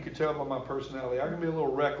I am. You can tell by my personality. I can be a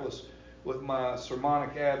little reckless with my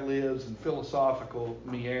sermonic ad-libs and philosophical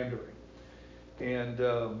meandering. And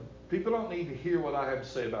people don't need to hear what I have to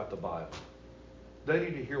say about the Bible. They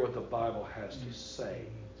need to hear what the Bible has to say.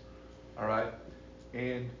 All right?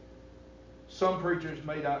 And some preachers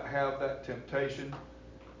may not have that temptation.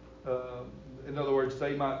 In other words,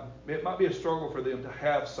 it might be a struggle for them to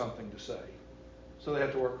have something to say. So they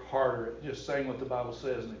have to work harder at just saying what the Bible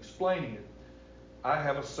says and explaining it. I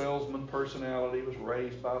have a salesman personality, was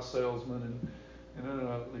raised by a salesman and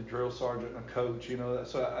a drill sergeant and a coach,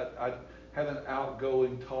 So I have an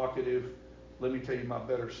outgoing, talkative, let me tell you my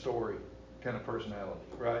better story kind of personality,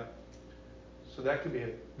 right? So that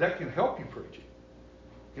can help you preaching.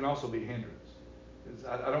 It can also be a hindrance.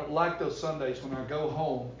 I don't like those Sundays when I go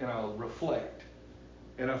home and I'll reflect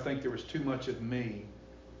and I think there was too much of me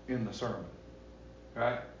in the sermon,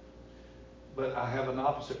 right? But I have an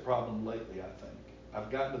opposite problem lately, I think. I've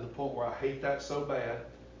gotten to the point where I hate that so bad,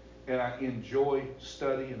 and I enjoy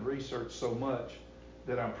study and research so much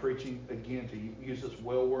that I'm preaching, again, to use this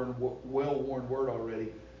well-worn word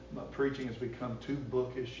already, my preaching has become too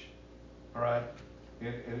bookish, all right?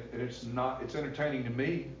 And it's entertaining to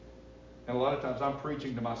me, and a lot of times I'm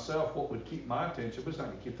preaching to myself what would keep my attention, but it's not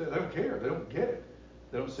going to keep that. They don't care. They don't get it.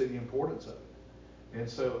 They don't see the importance of it. And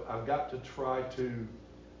so I've got to try to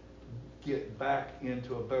get back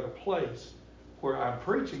into a better place where I'm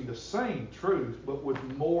preaching the same truth, but with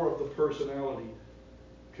more of the personality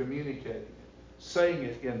communicating it, saying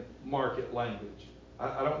it in market language.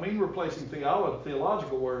 I don't mean replacing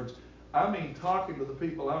theological words. I mean talking to the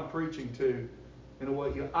people I'm preaching to in a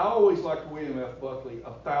way. I always liked William F. Buckley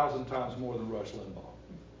 1,000 times more than Rush Limbaugh.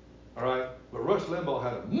 All right? But Rush Limbaugh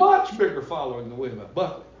had a much bigger following than William F.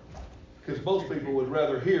 Buckley, because most people would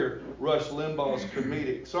rather hear Rush Limbaugh's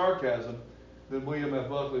comedic sarcasm than William F.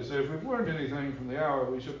 Buckley said, if we've learned anything from the hour,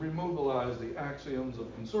 we should remobilize the axioms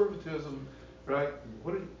of conservatism, right?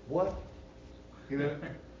 What?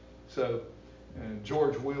 So, and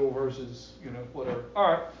George Will versus, whatever.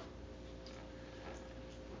 All right.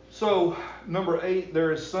 So, number 8,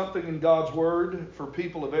 there is something in God's Word for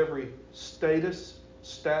people of every status,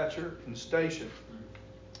 stature, and station.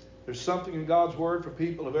 There's something in God's Word for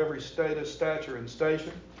people of every status, stature, and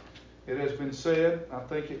station. It has been said, I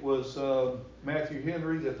think it was Matthew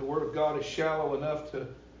Henry, that the Word of God is shallow enough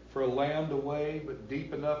for a lamb to wade, but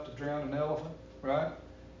deep enough to drown an elephant, right?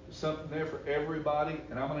 There's something there for everybody.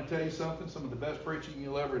 And I'm going to tell you something, some of the best preaching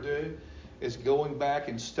you'll ever do is going back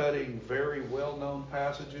and studying very well-known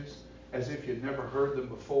passages as if you'd never heard them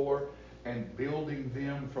before, and building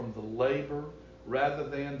them from the labor rather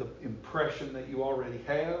than the impression that you already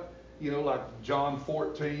have. You know, like John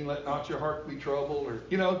 14, let not your heart be troubled, or,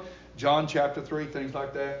 you know, John chapter 3, things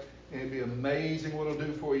like that. And it'd be amazing what it'll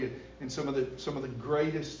do for you. And some of the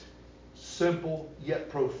greatest simple yet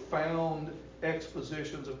profound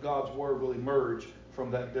expositions of God's Word will emerge from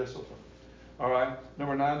that discipline. All right.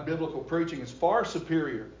 Number 9, biblical preaching is far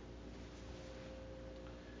superior.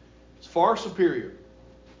 It's far superior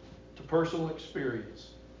to personal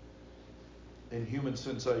experience and human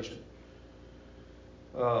sensation.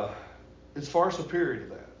 It's far superior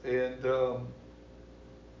to that. And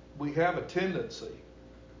we have a tendency.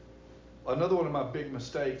 Another one of my big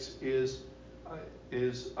mistakes is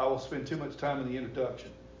I will spend too much time in the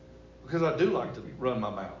introduction, because I do like to run my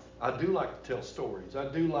mouth. I do like to tell stories. I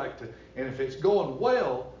do like to, and if it's going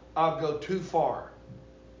well, I'll go too far.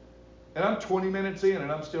 And I'm 20 minutes in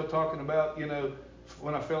and I'm still talking about, you know,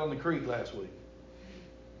 when I fell in the creek last week.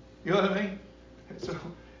 You know what I mean? So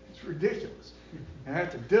it's ridiculous. And I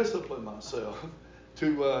have to discipline myself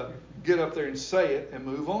to get up there and say it and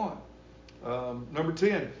move on. Number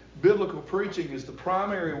 10, biblical preaching is the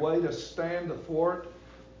primary way to stand athwart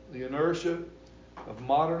the inertia of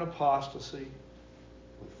modern apostasy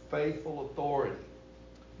with faithful authority.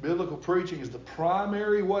 Biblical preaching is the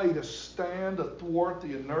primary way to stand athwart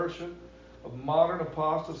the inertia of modern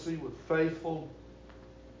apostasy with faithful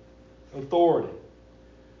authority.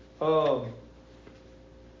 That's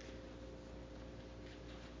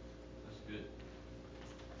good.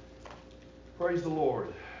 Praise the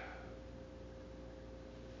Lord.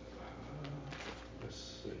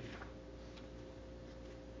 Let's see.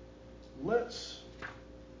 Let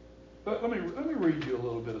me read you a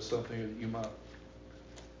little bit of something that you might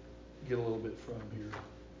get a little bit from here,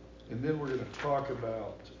 and then we're going to talk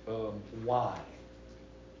about why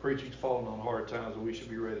preaching's falling on hard times, and we should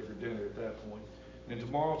be ready for dinner at that point. And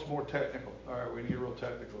tomorrow it's more technical. All right, we're going to get real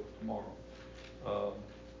technical tomorrow.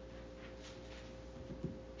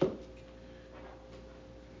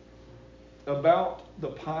 About the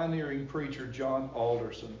pioneering preacher John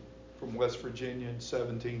Alderson from West Virginia in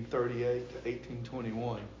 1738 to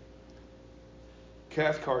 1821.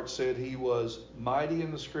 Cathcart said he was mighty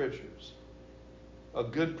in the Scriptures, a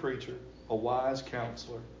good preacher, a wise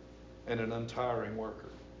counselor, and an untiring worker.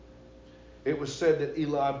 It was said that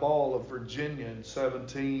Eli Ball of Virginia in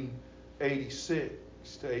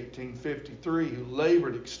 1786 to 1853, who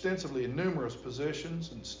labored extensively in numerous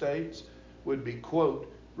positions and states, would be, quote,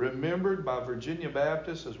 remembered by Virginia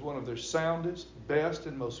Baptists as one of their soundest, best,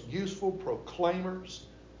 and most useful proclaimers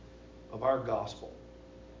of our gospel.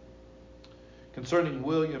 Concerning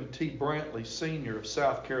William T. Brantley, Sr. of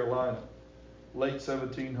South Carolina, late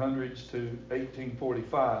 1700s to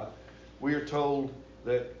 1845, we are told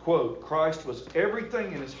that, quote, Christ was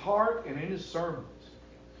everything in his heart and in his sermons.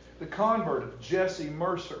 The convert of Jesse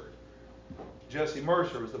Mercer. Jesse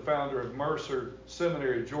Mercer was the founder of Mercer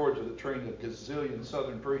Seminary, Georgia, that trained a gazillion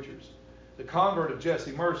Southern preachers. The convert of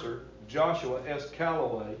Jesse Mercer, Joshua S.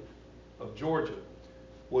 Calloway of Georgia,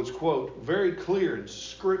 was, quote, very clear and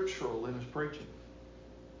scriptural in his preaching.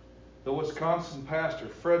 The Wisconsin pastor,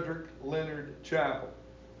 Frederick Leonard Chappell,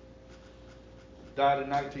 died in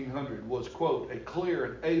 1900, was, quote, a clear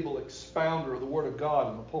and able expounder of the Word of God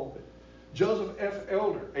in the pulpit. Joseph F.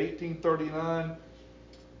 Elder, 1839,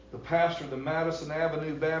 the pastor of the Madison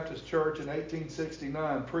Avenue Baptist Church in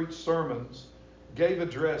 1869, preached sermons, gave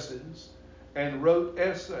addresses, and wrote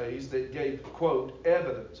essays that gave, quote,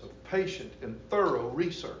 evidence of patient and thorough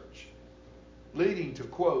research, leading to,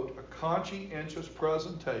 quote, a conscientious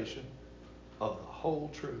presentation of the whole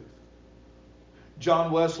truth.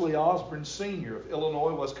 John Wesley Osborne, Sr. of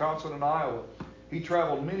Illinois, Wisconsin, and Iowa. He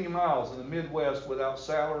traveled many miles in the Midwest without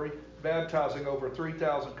salary, baptizing over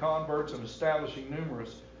 3,000 converts and establishing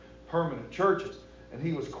numerous permanent churches. And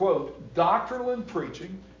he was, quote, doctrinal in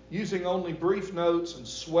preaching, using only brief notes, and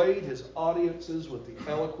swayed his audiences with the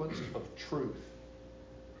eloquence of truth.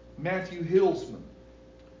 Matthew Hillsman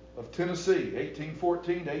of Tennessee,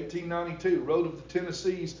 1814 to 1892, wrote of the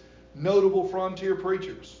Tennessee's notable frontier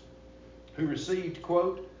preachers who received,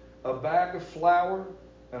 quote, a bag of flour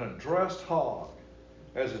and a dressed hog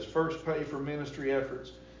as his first pay for ministry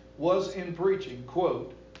efforts, was in preaching,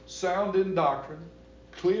 quote, sound in doctrine,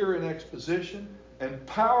 clear in exposition, and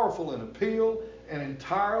powerful in appeal, and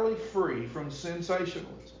entirely free from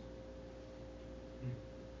sensationalism.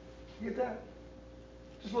 You get that?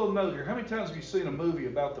 Just a little note here. How many times have you seen a movie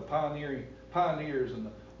about the pioneers and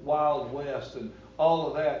the Wild West and all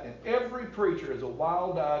of that? And every preacher is a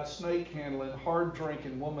wild-eyed, snake-handling,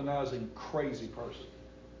 hard-drinking, womanizing, crazy person.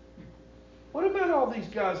 What about all these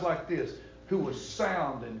guys like this who was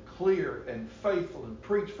sound and clear and faithful and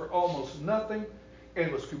preached for almost nothing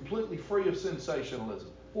and was completely free of sensationalism.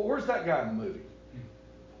 Well, where's that guy in the movie?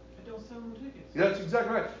 It don't sell no tickets. That's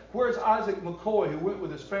exactly right. Where's Isaac McCoy, who went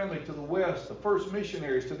with his family to the West, the first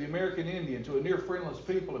missionaries to the American Indian, to a near friendless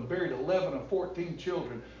people, and buried 11 of 14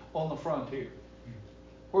 children on the frontier?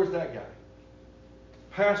 Where's that guy?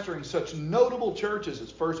 Pastoring such notable churches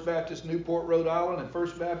as First Baptist Newport, Rhode Island, and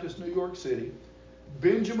First Baptist New York City,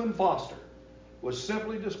 Benjamin Foster was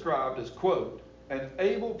simply described as, quote, an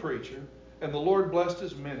able preacher, and the Lord blessed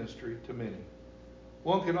his ministry to many.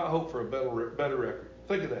 One cannot hope for a better record.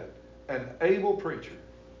 Think of that. An able preacher,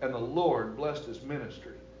 and the Lord blessed his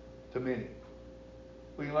ministry to many.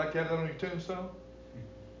 Would you like to have that on your tombstone?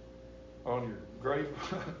 On your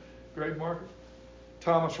grave marker?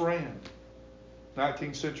 Thomas Rand,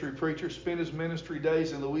 19th century preacher, spent his ministry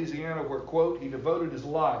days in Louisiana where, quote, he devoted his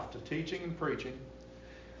life to teaching and preaching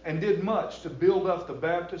and did much to build up the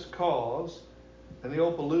Baptist cause in the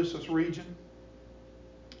Opelousas region.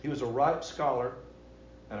 He was a ripe scholar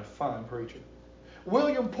and a fine preacher.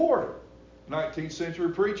 William Porter, 19th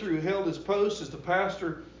century preacher who held his post as the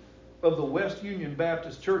pastor of the West Union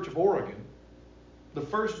Baptist Church of Oregon, the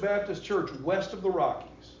first Baptist church west of the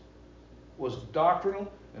Rockies, was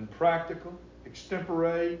doctrinal and practical,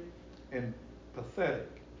 extempore, and pathetic.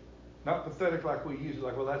 Not pathetic like we use it,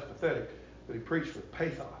 like, well, that's pathetic, but he preached with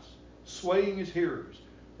pathos, swaying his hearers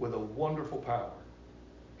with a wonderful power.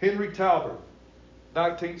 Henry Talbert,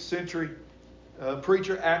 19th century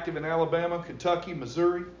preacher active in Alabama, Kentucky,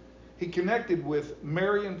 Missouri. He connected with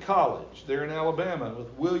Marion College there in Alabama,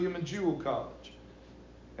 with William and Jewel College,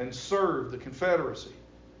 and served the Confederacy,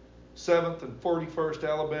 7th and 41st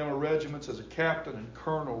Alabama regiments as a captain and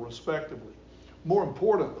colonel, respectively. More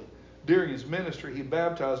importantly, during his ministry, he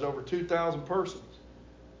baptized over 2,000 persons.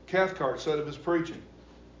 Cathcart said of his preaching,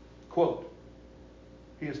 quote,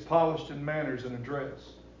 he is polished in manners and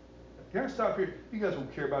address. Can I stop here? You guys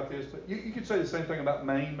won't care about this, but you could say the same thing about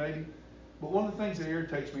Maine, maybe. But one of the things that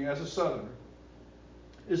irritates me as a Southerner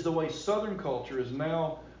is the way Southern culture is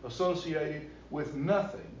now associated with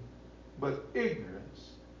nothing but ignorance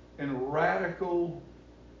and radical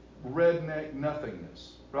redneck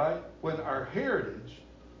nothingness, right? When our heritage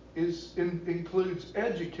includes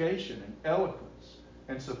education and eloquence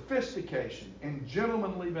and sophistication and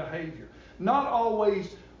gentlemanly behavior. Not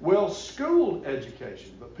always well-schooled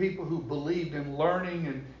education, but people who believed in learning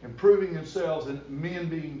and improving themselves and men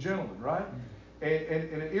being gentlemen, right? And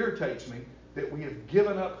it irritates me that we have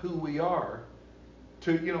given up who we are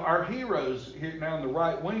to, our heroes here now in the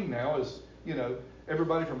right wing now is,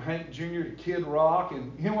 everybody from Hank Jr. to Kid Rock,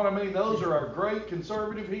 and you know what I mean? Those are our great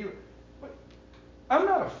conservative heroes. But I'm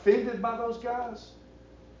not offended by those guys,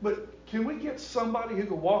 but can we get somebody who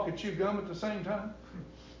can walk and chew gum at the same time?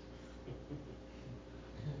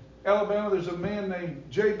 Alabama, there's a man named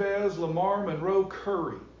Jabez Lamar Monroe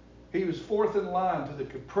Curry. He was fourth in line to the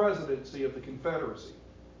presidency of the Confederacy.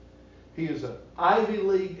 He is an Ivy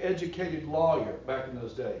League educated lawyer back in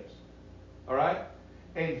those days. All right?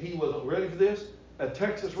 And he was, ready for this? A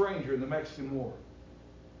Texas Ranger in the Mexican War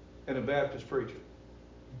and a Baptist preacher.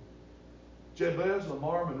 Jabez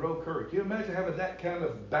Lamar Monroe Curry. Can you imagine having that kind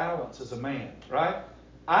of balance as a man, right?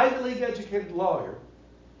 Ivy League educated lawyer,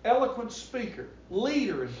 eloquent speaker,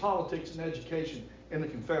 leader in politics and education in the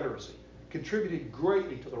Confederacy, contributed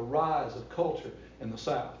greatly to the rise of culture in the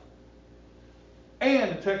South.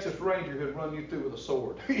 And a Texas Ranger who had run you through with a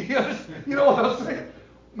sword. You know what I'm saying?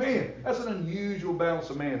 Man, that's an unusual balance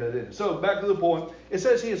of man, that is. So back to the point. It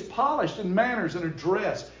says he is polished in manners and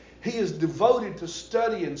address. He is devoted to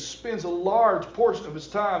study and spends a large portion of his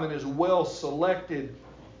time in his well-selected,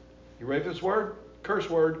 you ready for this word? Curse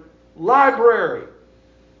word. Library.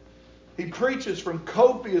 He preaches from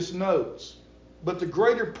copious notes, but the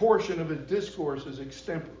greater portion of his discourse is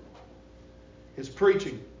extempore. His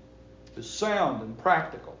preaching is sound and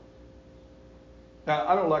practical. Now,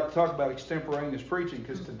 I don't like to talk about extemporaneous preaching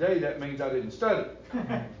because today that means I didn't study.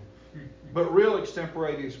 But real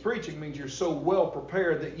extemporaneous preaching means you're so well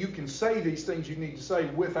prepared that you can say these things you need to say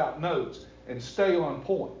without notes and stay on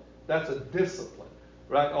point. That's a discipline,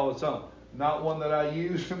 right, on its own. Not one that I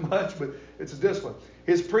use much, but it's a discipline.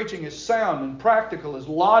 His preaching is sound and practical, his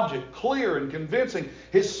logic clear and convincing.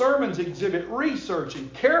 His sermons exhibit research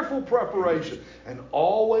and careful preparation and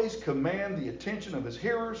always command the attention of his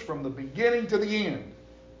hearers from the beginning to the end.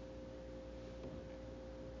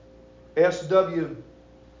 S.W.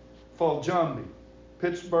 Foljambe,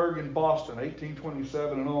 Pittsburgh and Boston,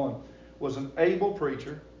 1827 and on, was an able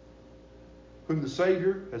preacher whom the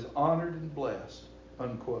Savior has honored and blessed,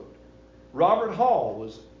 unquote. Robert Hall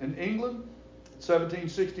was in England,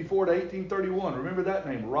 1764 to 1831. Remember that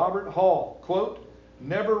name, Robert Hall. Quote,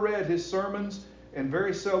 never read his sermons and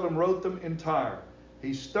very seldom wrote them entire.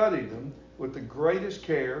 He studied them with the greatest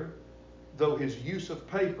care, though his use of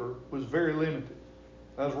paper was very limited.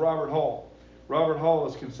 That was Robert Hall. Robert Hall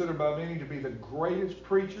is considered by many to be the greatest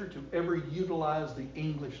preacher to ever utilize the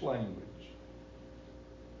English language.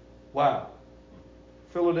 Wow.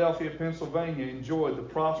 Philadelphia, Pennsylvania enjoyed the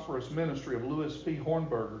prosperous ministry of Louis P.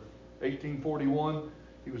 Hornberger, 1841.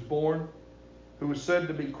 He was born, who was said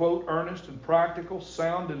to be, quote, earnest and practical,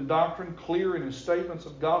 sound in doctrine, clear in his statements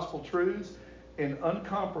of gospel truths, and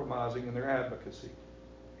uncompromising in their advocacy.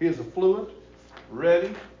 He is a fluent,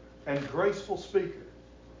 ready, and graceful speaker,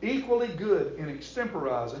 equally good in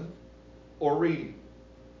extemporizing or reading.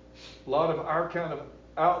 A lot of our kind of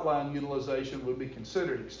outline utilization would be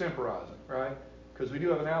considered extemporizing, right? Because we do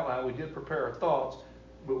have an outline, we did prepare our thoughts,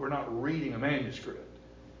 but we're not reading a manuscript.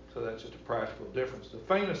 So that's just a practical difference. The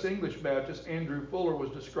famous English Baptist Andrew Fuller was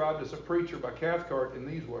described as a preacher by Cathcart in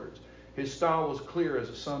these words. His style was clear as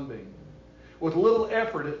a sunbeam. With little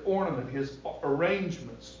effort at ornament, his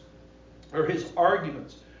arrangements, or his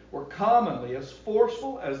arguments, were commonly as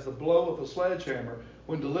forceful as the blow of a sledgehammer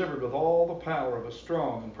when delivered with all the power of a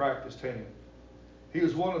strong and practiced hand. He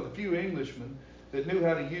was one of the few Englishmen that knew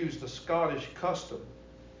how to use the Scottish custom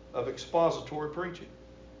of expository preaching.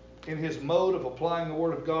 In his mode of applying the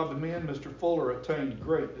Word of God to men, Mr. Fuller attained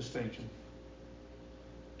great distinction.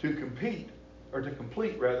 To complete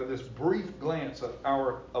this brief glance at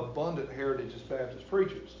our abundant heritage as Baptist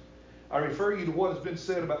preachers, I refer you to what has been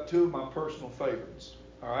said about two of my personal favorites.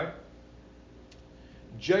 All right?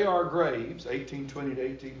 J.R. Graves, 1820 to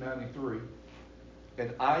 1893,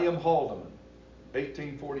 and I.M. Haldeman,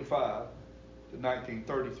 1845 to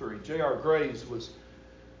 1933. J.R. Graves was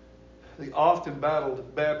the often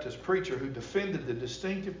battled Baptist preacher who defended the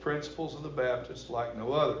distinctive principles of the Baptists like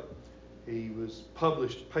no other. He was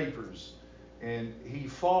published papers, and he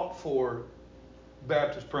fought for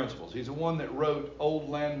Baptist principles. He's the one that wrote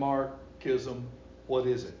Old Landmarkism, What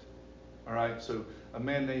Is It? All right, so a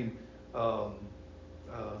man named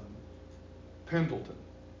Pendleton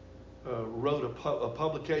wrote a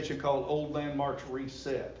publication called Old Landmarks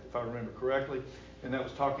Reset, if I remember correctly, and that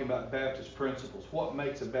was talking about Baptist principles. What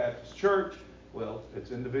makes a Baptist church? Well,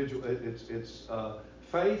 it's individual. It's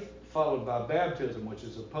faith followed by baptism, which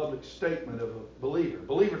is a public statement of a believer.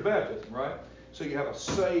 Believer's baptism, right? So you have a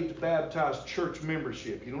saved, baptized church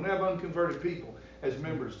membership. You don't have unconverted people as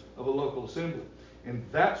members of a local assembly. And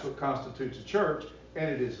that's what constitutes a church, and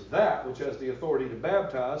it is that which has the authority to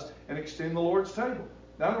baptize and extend the Lord's table.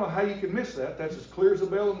 Now, I don't know how you can miss that. That's as clear as a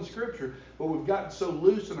bell in the Scripture. But we've gotten so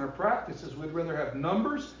loose in our practices, we'd rather have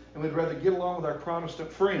numbers, and we'd rather get along with our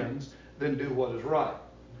Protestant friends than do what is right.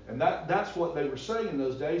 And that's what they were saying in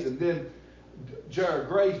those days. And then J.R.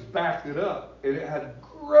 Graves backed it up, and it had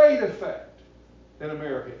great effect in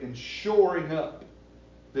America in shoring up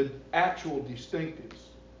the actual distinctives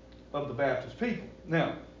of the Baptist people.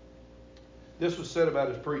 Now, this was said about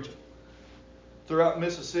his preaching. Throughout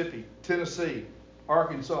Mississippi, Tennessee,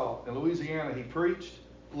 Arkansas, and Louisiana, he preached,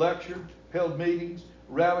 lectured, held meetings,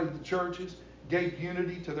 rallied the churches, gave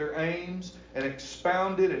unity to their aims, and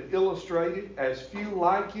expounded and illustrated, as few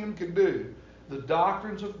like him could do, the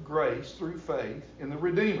doctrines of grace through faith in the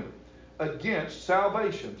Redeemer, against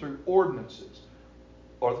salvation through ordinances,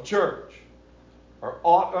 or the church, or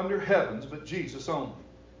aught under heavens but Jesus only.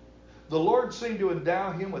 The Lord seemed to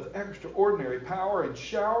endow him with extraordinary power, and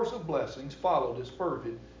showers of blessings followed his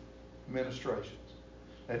fervid ministrations.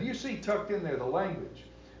 Now, do you see tucked in there the language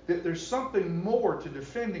that there's something more to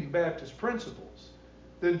defending Baptist principles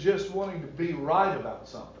than just wanting to be right about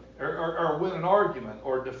something, or win an argument,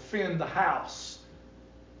 or defend the house?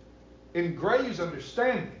 In Graves'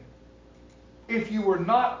 understanding, if you were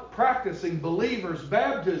not practicing believers'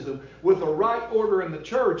 baptism with the right order in the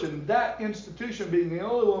church, and that institution being the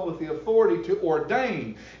only one with the authority to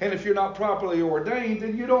ordain, and if you're not properly ordained,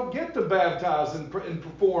 then you don't get to baptize and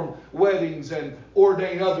perform weddings and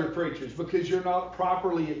ordain other preachers, because you're not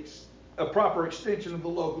properly a proper extension of the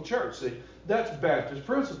local church. See, that's Baptist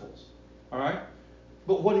principles. All right?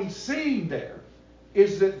 But what he's seeing there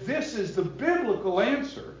is that this is the biblical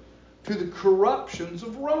answer to the corruptions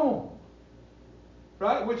of Rome.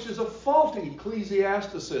 Right? Which is a faulty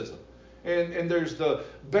ecclesiasticism. And there's the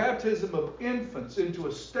baptism of infants into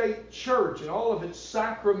a state church and all of its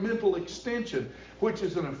sacramental extension, which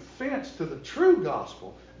is an offense to the true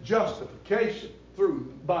gospel, justification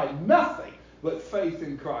by nothing but faith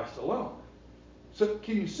in Christ alone. So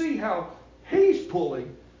can you see how he's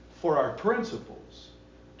pulling for our principles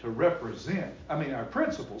to be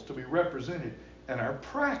represented and our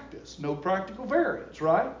practice. No practical variance,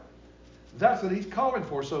 right? That's what he's calling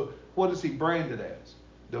for. So what is he branded as?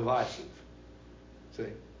 Divisive. See?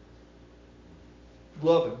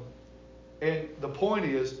 Love him. And the point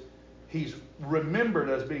is, he's remembered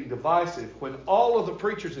as being divisive when all of the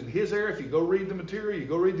preachers in his era, if you go read the material, you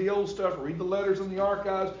go read the old stuff, read the letters in the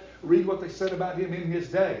archives, read what they said about him in his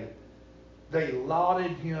day, they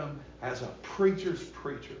lauded him as a preacher's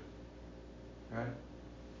preacher. Right?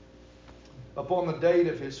 Upon the date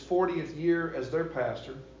of his 40th year as their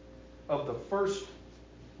pastor of the First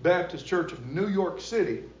Baptist Church of New York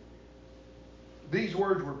City, these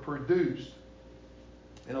words were produced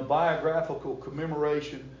in a biographical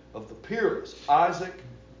commemoration of the peerless Isaac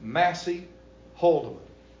Massey Haldeman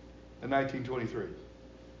in 1923.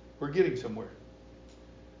 We're getting somewhere.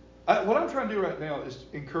 What I'm trying to do right now is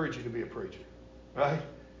encourage you to be a preacher, right?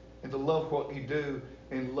 And to love what you do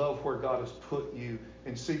and love where God has put you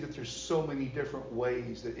and see that there's so many different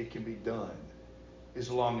ways that it can be done as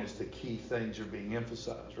long as the key things are being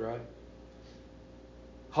emphasized, right?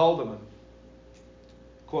 Haldeman,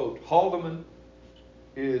 quote, Haldeman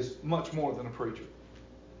is much more than a preacher.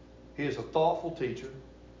 He is a thoughtful teacher,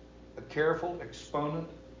 a careful exponent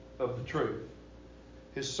of the truth.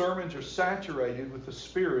 His sermons are saturated with the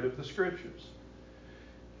spirit of the Scriptures.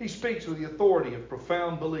 He speaks with the authority of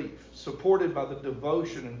profound belief, supported by the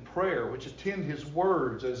devotion and prayer which attend his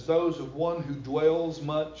words as those of one who dwells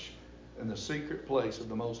much in the secret place of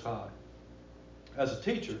the Most High. As a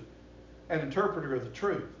teacher and interpreter of the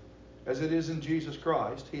truth, as it is in Jesus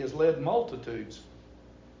Christ, he has led multitudes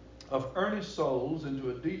of earnest souls into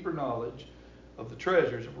a deeper knowledge of the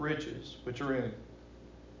treasures of riches which are in him.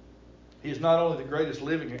 He is not only the greatest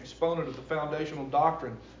living exponent of the foundational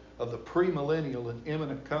doctrine of the premillennial and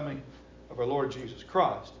imminent coming of our Lord Jesus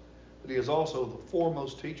Christ, but he is also the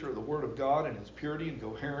foremost teacher of the Word of God in its purity and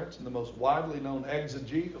coherence and the most widely known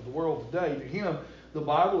exegete of the world today. To him, the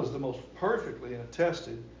Bible is the most perfectly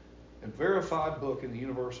attested and verified book in the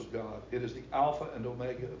universe of God. It is the Alpha and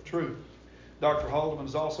Omega of truth. Dr. Haldeman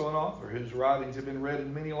is also an author whose writings have been read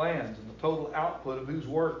in many lands and the total output of whose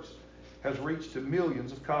works has reached to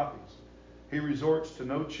millions of copies. He resorts to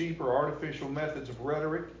no cheap or artificial methods of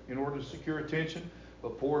rhetoric in order to secure attention,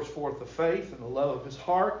 but pours forth the faith and the love of his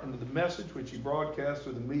heart into the message which he broadcasts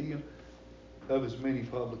through the medium of his many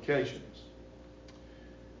publications.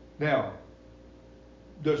 Now,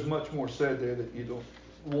 there's much more said there that you don't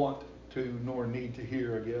want to nor need to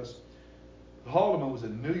hear, I guess. Haldeman was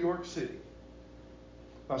in New York City.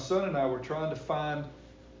 My son and I were trying to find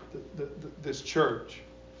this church.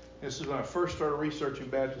 This is when I first started researching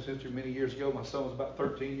Baptist history many years ago. My son was about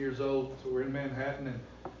 13 years old, so we're in Manhattan, and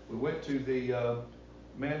we went to the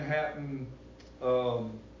Manhattan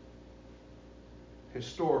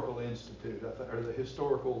Historical Institute, or the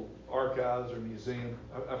Historical Archives or Museum.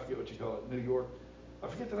 I forget what you call it, New York. I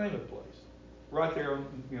forget the name of the place. Right there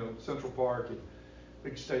on Central Park, and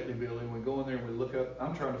big stately building. We go in there and we look up.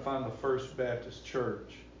 I'm trying to find the First Baptist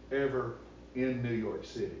Church ever in New York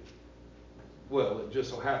City. Well, it just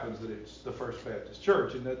so happens that it's the First Baptist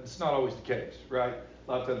Church, and that's not always the case, right?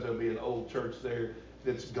 A lot of times there'll be an old church there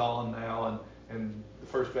that's gone now, and the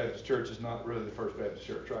First Baptist Church is not really the First Baptist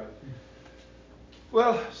Church, right?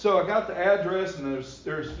 Well, so I got the address, and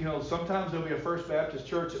there's sometimes there'll be a First Baptist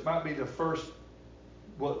Church. It might be the first,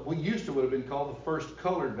 what we used to would have been called the First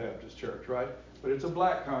Colored Baptist Church, right? But it's a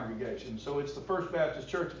black congregation, so it's the First Baptist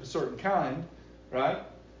Church of a certain kind, right?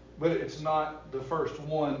 But it's not the first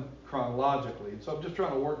one chronologically. And so I'm just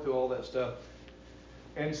trying to work through all that stuff.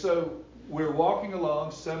 And so we're walking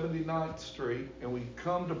along 79th Street, and we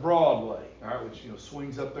come to Broadway, all right, which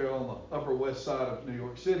swings up there on the upper west side of New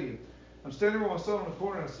York City. And I'm standing with my son on the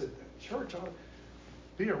corner, and I said, "That church ought to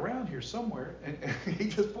be around here somewhere." And he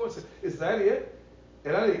just points and said, "Is that it?"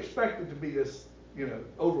 And I didn't expect it to be this,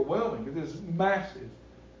 overwhelming, but this massive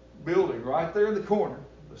building right there in the corner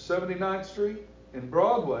of 79th Street and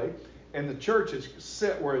Broadway, and the church is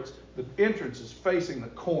set where the entrance is facing the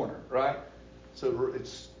corner, right? So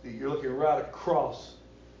you're looking right across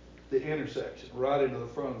the intersection, right into the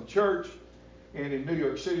front of the church. And in New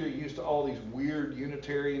York City, you're used to all these weird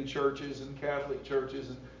Unitarian churches and Catholic churches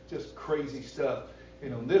and just crazy stuff.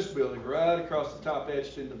 And on this building, right across the top,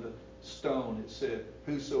 etched into the stone, it said,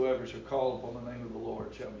 "Whosoever shall call upon the name of the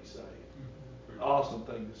Lord shall be saved." Awesome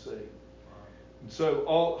thing to see. And so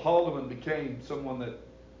Haldeman became someone that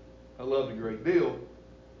I loved a great deal.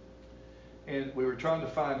 And we were trying to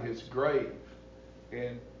find his grave.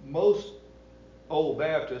 And most old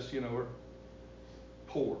Baptists, are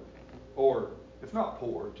poor. Or, if not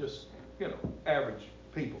poor, just, you know, average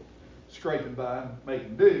people scraping by and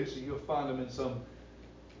making do. So you'll find them in some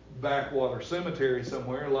backwater cemetery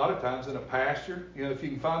somewhere, a lot of times in a pasture, if you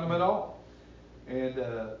can find them at all. And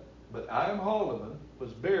but I.M. Haldeman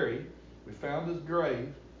was buried. We found his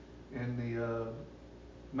grave in the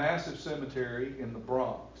massive cemetery in the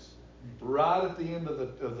Bronx, right at the end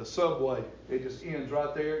of the subway. It just ends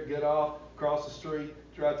right there. Get off, cross the street,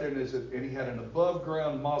 it's right there, and he had an above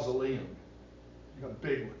ground mausoleum, a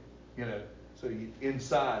big one, So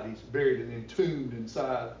inside, he's buried and entombed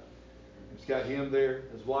inside. He's got him there,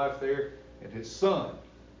 his wife there, and his son,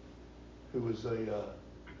 who was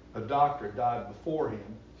a doctor, died before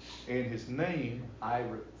him, and his name, I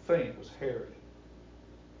think, was Harry.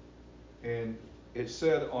 And it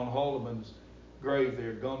said on Haldeman's grave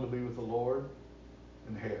there, "Gone to be with the Lord,"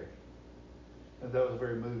 and Harry. And that was a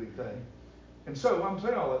very moving thing. And so I'm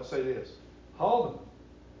saying all that to say this: Haldeman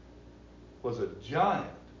was a giant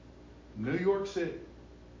in New York City.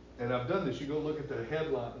 And I've done this. You go look at the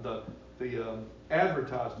headline, the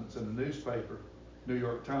advertisements in the newspaper, New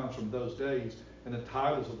York Times from those days, and the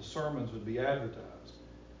titles of the sermons would be advertised.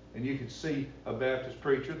 And you could see a Baptist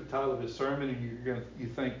preacher, the title of his sermon, and you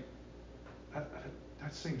think,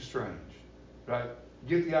 that seems strange, right?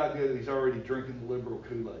 Get the idea that he's already drinking the liberal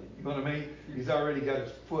Kool-Aid. You know what I mean? He's already got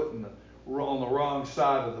his foot on the wrong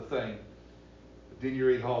side of the thing. But then you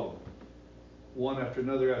read Haldeman, one after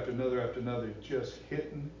another, after another, after another, just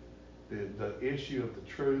hitting the issue of the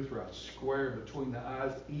truth right square between the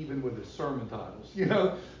eyes, even with his sermon titles,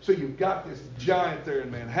 So you've got this giant there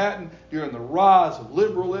in Manhattan during the rise of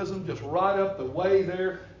liberalism. Just right up the way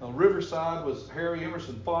there on Riverside was Harry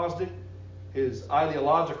Emerson Fosdick, his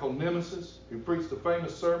ideological nemesis, who preached the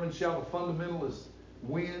famous sermon, "Shall the Fundamentalists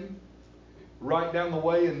Win?" Right down the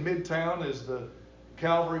way in Midtown is the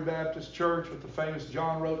Calvary Baptist Church with the famous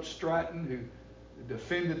John Roach Stratton, who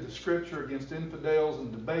defended the Scripture against infidels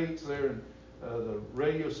and debates there in the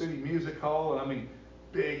Radio City Music Hall. And I mean,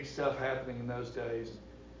 big stuff happening in those days.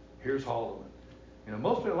 Here's Haldeman. A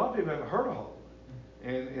lot of people haven't heard of Haldeman.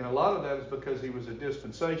 And a lot of that is because he was a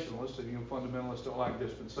dispensationalist, and fundamentalists don't like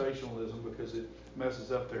dispensationalism because it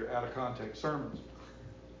messes up their out of context sermons.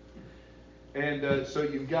 And so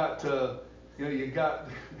you've got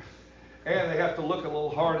and they have to look a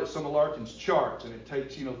little hard at some of Larkin's charts, and it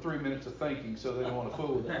takes 3 minutes of thinking, so they don't want to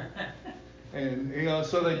fool with it. And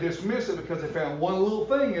so they dismiss it because they found one little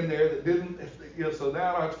thing in there that didn't. So now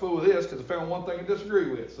I don't have to fool with this because I found one thing I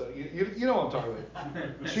disagree with. So you know what I'm talking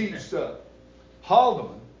about. Cheap stuff.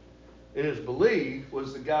 Haldeman, it is believed,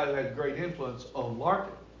 was the guy who had great influence on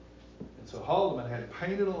Larkin. And so Haldeman had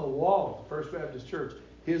painted on the wall of the First Baptist Church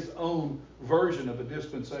his own version of a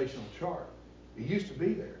dispensational chart. It used to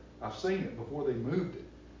be there. I've seen it before they moved it.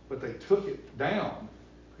 But they took it down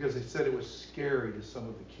because they said it was scary to some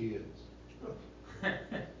of the kids.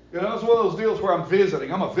 It's one of those deals where I'm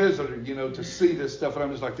visiting. I'm a visitor, to see this stuff, and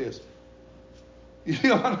I'm just like this.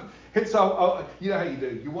 It's all, you know how you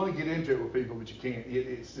do. You want to get into it with people, but you can't.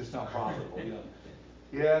 It's just not profitable.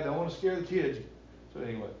 Yeah, I don't want to scare the kids. So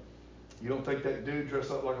anyway, you don't think that dude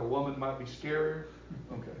dressed up like a woman might be scarier?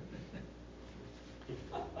 Okay.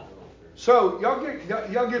 So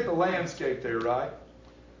y'all get the landscape there, right?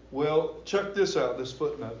 Well, check this out, this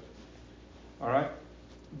footnote. All right?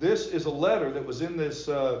 This is a letter that was in this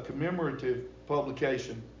commemorative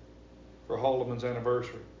publication for Haldeman's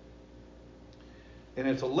anniversary. And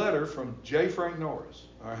it's a letter from J. Frank Norris.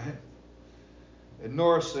 All right? And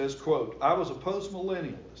Norris says, quote, "I was a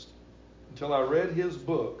postmillennialist until I read his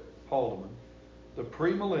book, Haldeman, The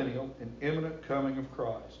Premillennial and Imminent Coming of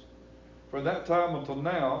Christ. From that time until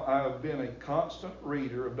now, I have been a constant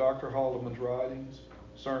reader of Dr. Haldeman's writings,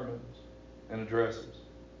 sermons, and addresses.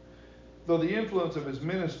 Through the influence of his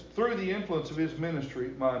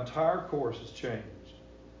ministry, my entire course has changed.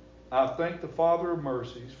 I thank the Father of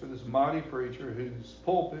Mercies for this mighty preacher whose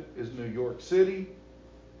pulpit is New York City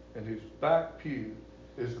and whose back pew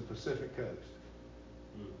is the Pacific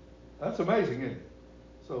Coast." That's amazing, isn't it?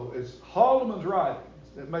 So it's Haldeman's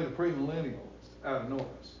writings that made a premillennialist out of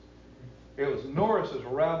Norris. It was Norris's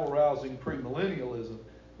rabble-rousing premillennialism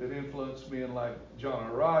that influenced men like John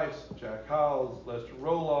R. Rice, Jack Hyles, Lester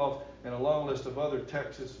Roloff, and a long list of other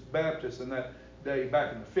Texas Baptists in that day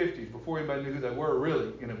back in the 50s, before anybody knew who they were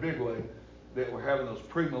really in a big way, that were having those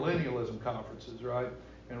premillennialism conferences, right?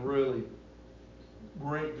 And really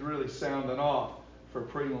sounding off for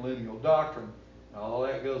premillennial doctrine. All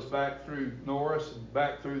that goes back through Norris and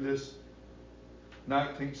back through this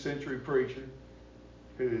 19th century preacher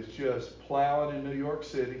who is just plowing in New York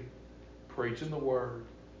City, preaching the word,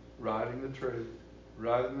 writing the truth,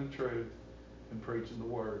 and preaching the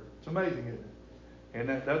word. It's amazing, isn't it? And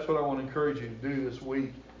that's what I want to encourage you to do this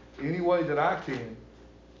week. Any way that I can,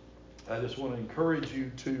 I just want to encourage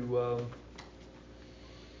you to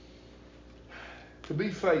be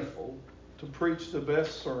faithful to preach the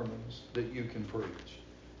best sermons that you can preach.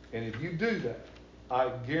 And if you do that, I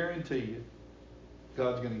guarantee you,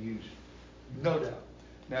 God's going to use you. No doubt.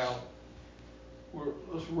 Now,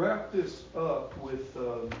 let's wrap this up with...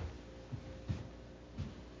 all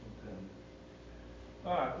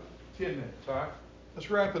right, 10 minutes, all right? Let's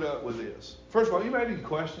wrap it up with this. First of all, you any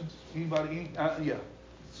questions? Anybody? Yeah.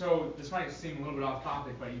 So this might seem a little bit off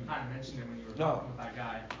topic, but you kind of mentioned it when you were talking with that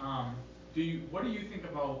guy. What do you think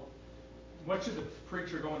about, what should the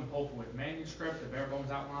preacher go in the pulpit with? Manuscript, a bare bones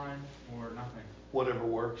outline, or nothing? Whatever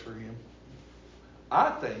works for him.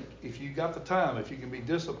 I think if you got the time, if you can be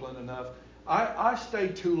disciplined enough, I stay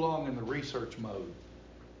too long in the research mode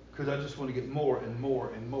because I just want to get more and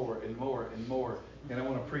more and more and more and more, and I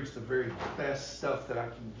want to preach the very best stuff that I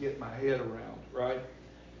can get my head around, right?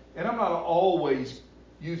 And I'm not always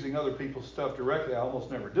using other people's stuff directly. I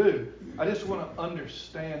almost never do. I just want to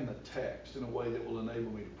understand the text in a way that will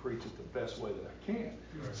enable me to preach it the best way that I can.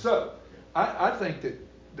 Right. So I think that,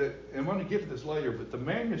 and I'm going to get to this later, but the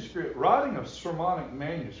manuscript, writing a sermonic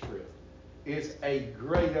manuscript is a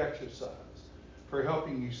great exercise for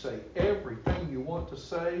helping you say everything you want to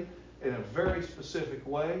say in a very specific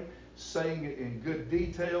way, saying it in good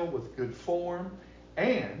detail with good form,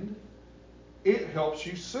 and it helps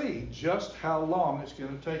you see just how long it's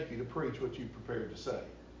going to take you to preach what you prepared to say.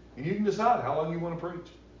 And you can decide how long you want to preach.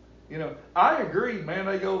 You know, I agree, man,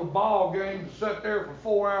 they go to ball games and sit there for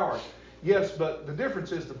 4 hours. Yes, but the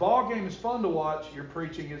difference is the ball game is fun to watch. Your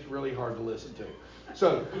preaching is really hard to listen to.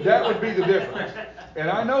 So that would be the difference. And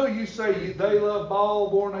I know you say they love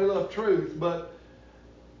ball more than they love truth, but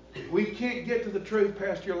we can't get to the truth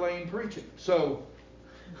past your lane preaching. So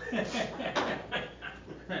let's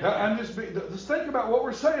think about what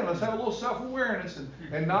we're saying. Let's have a little self-awareness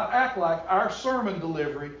and not act like our sermon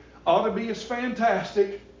delivery ought to be as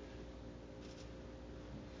fantastic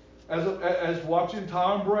as watching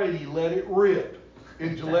Tom Brady let it rip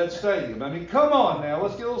in Gillette Stadium. I mean, come on now.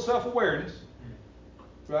 Let's get a little self-awareness.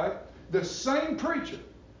 Right? The same preacher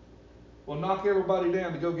will knock everybody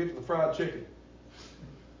down to go get to the fried chicken.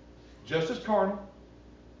 Just as carnal,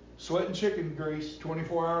 sweating chicken grease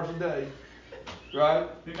 24 hours a day. Right? I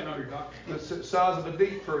think I know what you're talking about. The size of a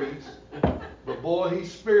deep freeze. But boy, he's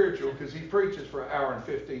spiritual because he preaches for an hour and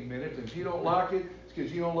 15 minutes. And if you don't like it, it's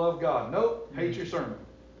because you don't love God. Nope, hate your sermon.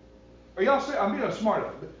 Are y'all saying? I'm being smart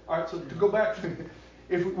enough. All right, so to go back to,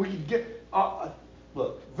 if we can get,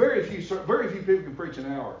 look, very few people can preach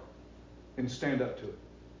an hour and stand up to it.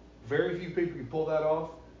 Very few people can pull that off.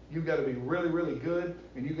 You've got to be really, really good,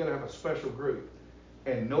 and you've got to have a special group.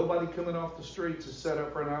 And nobody coming off the streets is set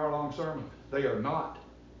up for an hour-long sermon. They are not.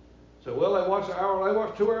 So, well, they watch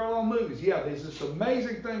 2-hour-long movies. Yeah, there's this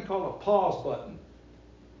amazing thing called a pause button.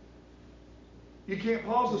 You can't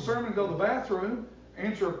pause the sermon and go to the bathroom,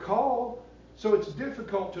 answer a call, so it's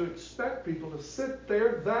difficult to expect people to sit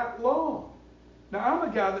there that long. Now, I'm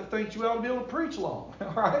a guy that thinks you ought to be able to preach long,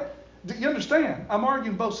 all right? Do you understand? I'm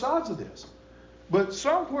arguing both sides of this. But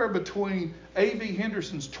somewhere between A.V.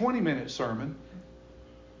 Henderson's 20-minute sermon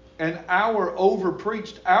and our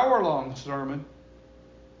over-preached hour-long sermon,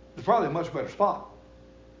 there's probably a much better spot.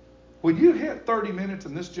 When you hit 30 minutes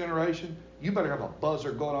in this generation, you better have a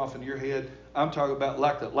buzzer going off in your head. I'm talking about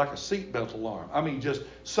like a seatbelt alarm. I mean, just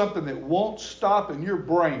something that won't stop in your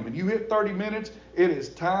brain. When you hit 30 minutes, it is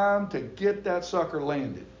time to get that sucker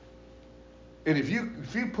landed. And if you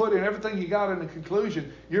put in everything you got in the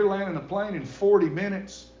conclusion, you're landing a plane in 40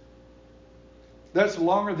 minutes. That's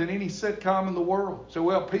longer than any sitcom in the world. So,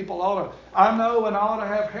 well, people ought to, I know and I ought to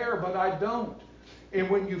have hair, but I don't. And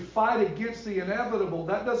when you fight against the inevitable,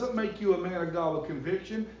 that doesn't make you a man of God with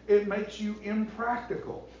conviction. It makes you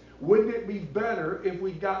impractical. Wouldn't it be better if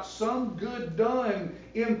we got some good done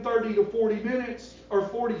in 30 to 40 minutes or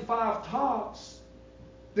 45 tops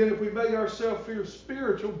than if we made ourselves feel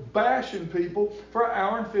spiritual, bashing people for an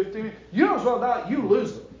hour and 15 minutes? You know what about you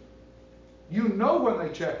lose them. You know when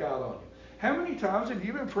they check out on you. How many times have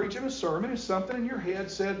you been preaching a sermon and something in your head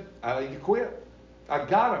said, I need to quit. I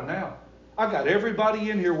got them now. I got everybody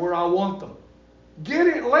in here where I want them. Get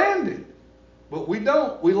it landed. But we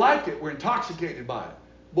don't. We like it. We're intoxicated by it.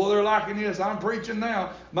 Boy, they're liking this. I'm preaching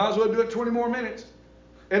now. Might as well do it 20 more minutes.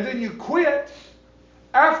 And then you quit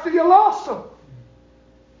after you lost them.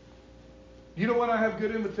 You know when I have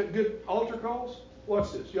good altar calls?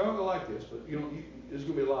 Watch this. Y'all don't like this, but there's going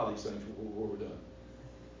to be a lot of these things before we're done.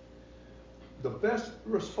 The best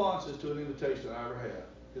responses to an invitation I ever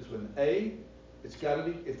have is when it's got to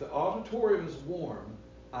be, if the auditorium is warm,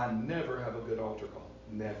 I never have a good altar call.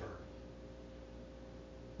 Never.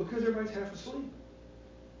 Because everybody's half asleep.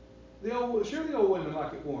 The old women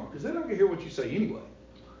like it warm because they're not going to hear what you say anyway.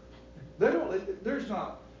 They don't. There's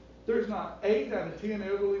not 8 out of 10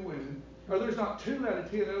 elderly women, or there's not 2 out of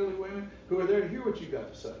 10 elderly women who are there to hear what you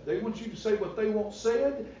got to say. They want you to say what they want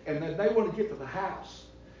said, and then they want to get to the house.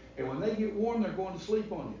 And when they get warm, they're going to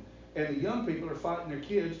sleep on you. And the young people are fighting their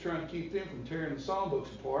kids, trying to keep them from tearing the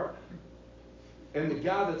songbooks apart. And the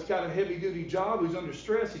guy that's got a heavy-duty job, who's under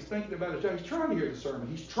stress, he's thinking about his job. He's trying to hear the sermon.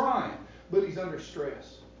 He's trying, but he's under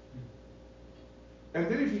stress. And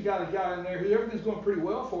then if you got a guy in there who everything's going pretty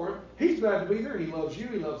well for him, he's glad to be there. He loves you.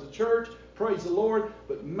 He loves the church. Praise the Lord.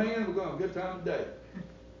 But man, we're going to have a good time today.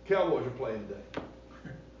 Cowboys are playing today.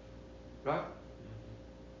 Right?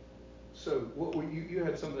 So what you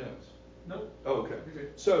had something else? Nope. Oh, okay.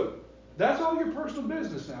 So that's all your personal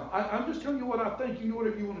business now. I'm just telling you what I think. You do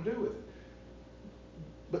whatever you want to do with it.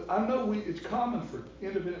 But I know it's common for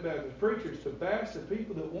independent Baptist preachers to bash the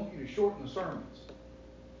people that want you to shorten the sermons.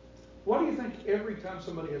 What do you think every time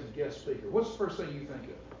somebody has a guest speaker? What's the first thing you think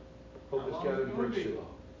of? Hope this guy didn't preach too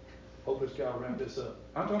long. Hope this guy will wrap this up.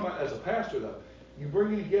 I'm talking about as a pastor though. You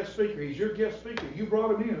bring in a guest speaker. He's your guest speaker. You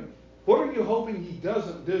brought him in. What are you hoping he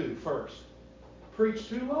doesn't do first? Preach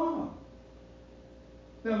too long.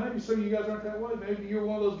 Now, maybe some of you guys aren't that way. Maybe you're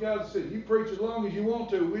one of those guys that says, you preach as long as you want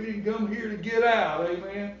to. We didn't come here to get out.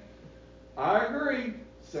 Amen. I agree.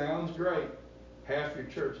 Sounds great. Half your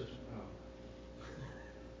church is,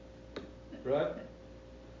 right?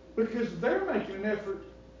 Because they're making an effort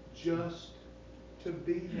just to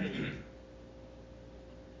be there.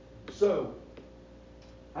 So,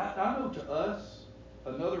 I know to us,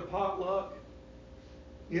 another potluck,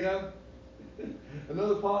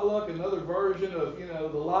 another potluck, another version of,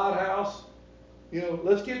 the lighthouse.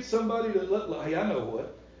 Let's get somebody hey, I know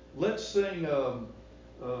what. Let's sing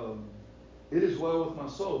It Is Well With My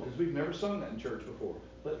Soul, because we've never sung that in church before.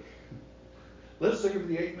 Let's sing it for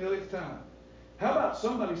the 8 millionth time. How about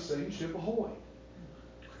somebody sing Ship Ahoy?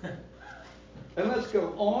 And let's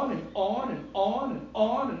go on and on and on and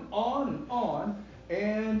on and on and on.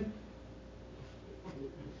 And,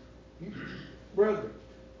 brethren,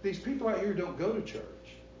 these people out here don't go to church.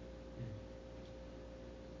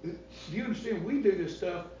 Do you understand? We do this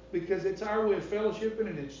stuff because it's our way of fellowshipping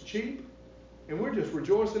and it's cheap. And we're just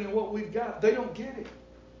rejoicing in what we've got. They don't get it.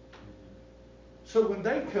 So when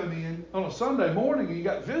they come in on a Sunday morning and you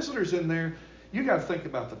got visitors in there, you got to think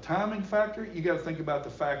about the timing factor. You got to think about the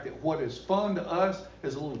fact that what is fun to us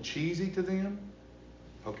is a little cheesy to them.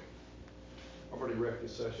 Okay. I've already wrecked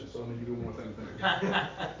this session, so I need to do one more thing.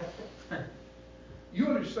 You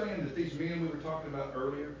understand that these men we were talking about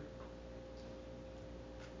earlier,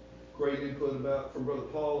 great input from Brother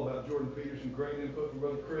Paul about Jordan Peterson, great input from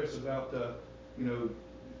Brother Chris about the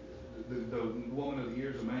woman of the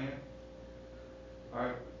year as a man. All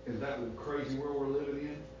right, is that the crazy world we're living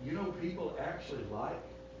in? People actually like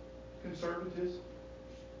conservatism.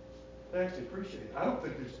 They actually appreciate it. I don't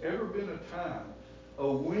think there's ever been a time, a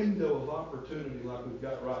window of opportunity like we've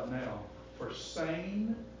got right now for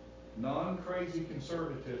sane, non-crazy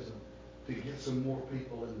conservatism to get some more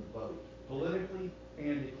people in the boat, politically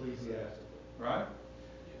and ecclesiastically, right?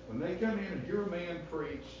 When they come in and hear a man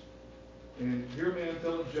preach and hear a man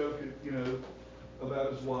tell a joke,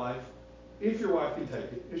 about his wife, if your wife can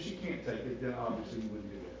take it. If she can't take it, then obviously you wouldn't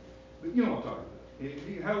do that. But you know what I'm talking about. If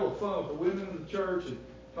you have a little fun with the women in the church and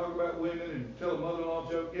talk about women and tell a mother-in-law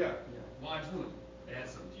joke, yeah. Well, I just want to add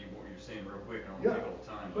something to you, what you're saying real quick. I don't want to take all the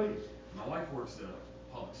time. Please. My wife works at a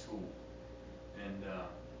public school, and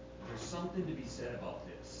there's something to be said about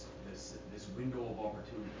this window of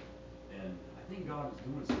opportunity. And I think God is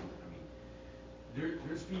doing something. I mean,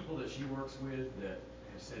 there's people that she works with that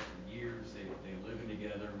have said for years they're living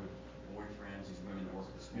together with boyfriends, these women that work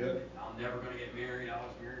at the school. Yep. I'm never going to get married. I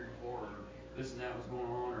was married before, or this and that was going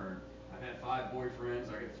on, or I've had 5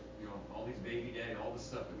 boyfriends. I get, all these baby daddy, all this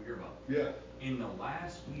stuff that we hear about. Yeah. In the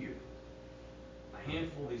last year, a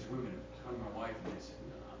handful of these women have come to my wife and they said,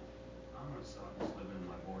 no, I'm going to stop just living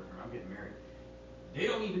with my boyfriend. I'm getting married. They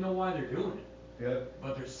don't even know why they're doing it. Yeah.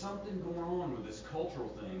 But there's something going on with this cultural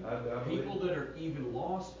thing. I People that are even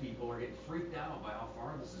lost people are getting freaked out by how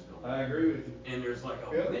far this is going. I agree with you. And there's like a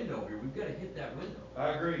window here. We've got to hit that window. I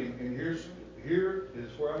agree. And here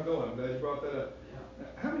is where I'm going. I'm glad you brought that up. Yeah.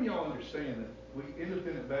 Now, how many of y'all understand that we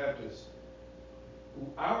independent Baptists,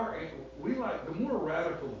 we like, the more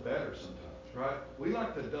radical the better sometimes, right? We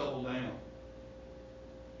like to double down.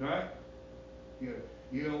 Right? You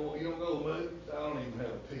don't go to movies. I don't even have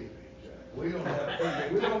a TV, Jack. We don't have a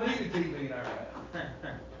TV. We don't need a TV in our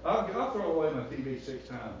house. I'll throw away my TV 6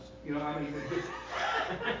 times. You know, I mean, it just,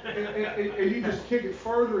 and you just kick it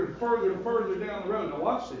further and further and further down the road. Now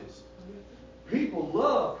watch this. People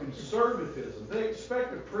love conservatism. They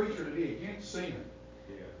expect a preacher to be against sin.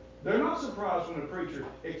 Yeah. They're not surprised when a preacher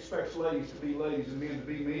expects ladies to be ladies and men to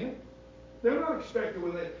be men. They're not expected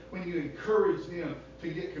when you encourage them to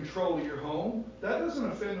get control of your home. That doesn't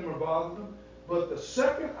offend them or bother them. But the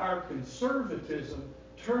second our conservatism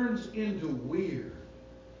turns into weird,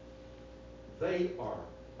 they are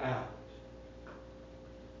out.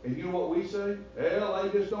 And you know what we say? Well,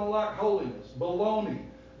 they just don't like holiness. Baloney.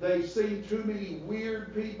 They've seen too many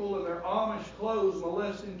weird people in their Amish clothes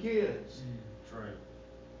molesting kids. That's right.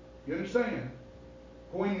 You understand?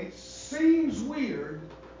 When it seems weird,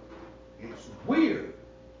 it's weird.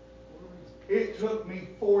 It took me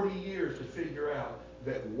 40 years to figure out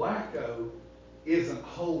that wacko isn't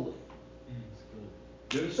holy.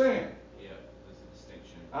 You understand? Yeah, there's a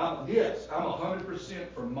distinction. I'm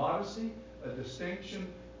 100% for modesty, a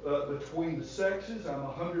distinction between the sexes. I'm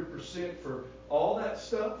 100% for all that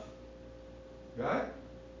stuff. Right?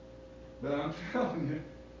 But I'm telling you,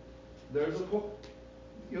 there's a point.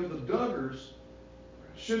 You know, the Duggars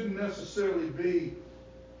shouldn't necessarily be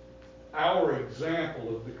our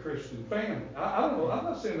example of the Christian family. I don't know. I'm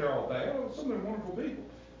not saying they're all bad. Some of them are wonderful people.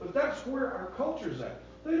 But that's where our culture's at.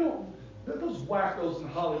 Those wackos in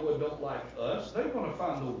Hollywood don't like us. They want to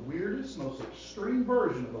find the weirdest, most extreme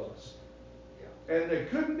version of us. Yeah. And they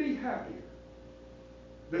couldn't be happier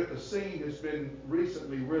that the scene has been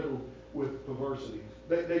recently riddled with perversity.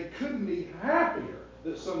 They couldn't be happier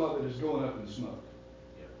that some of it is going up in smoke.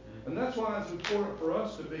 Yeah. And that's why it's important for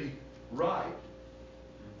us to be right,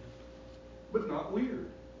 but not weird.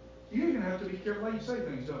 You even have to be careful how you say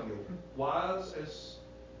things, don't you? Wise as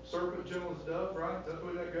serpent, gentle as a dove, right? That's the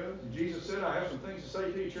way that goes. And Jesus said, I have some things to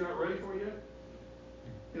say to you that you're not ready for yet.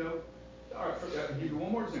 You know, all right, I'll give you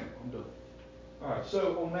one more example. I'm done. All right,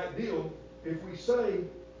 so on that deal, if we say,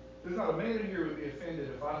 there's not a man in here who would be offended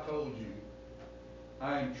if I told you,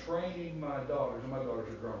 I am training my daughters, and my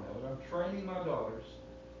daughters are grown now, but I'm training my daughters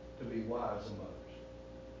to be wives and mothers.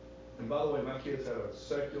 And by the way, my kids have a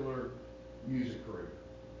secular music career.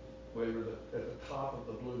 They were at the top of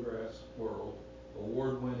the bluegrass world,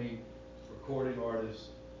 award-winning recording artists,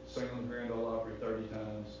 sang on the Grand Ole Opry 30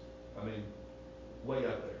 times. I mean, way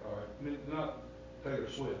up there, all right? I mean, not Taylor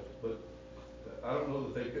Swift, but I don't know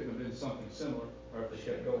that they couldn't have been something similar, or if they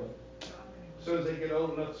kept going. As soon as they get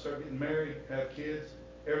old enough to start getting married, have kids,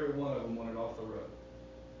 every one of them wanted off the road.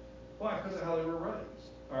 Why? Because of how they were raised.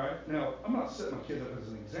 All right? Now, I'm not setting my kids up as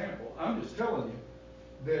an example. I'm just telling you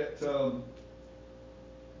that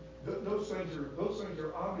those things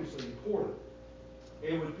are obviously important.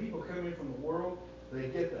 And when people come in from the world, they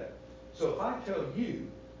get that. So if I tell you,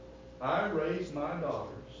 I raised my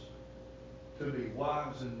daughters to be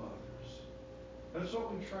wives and mothers, that's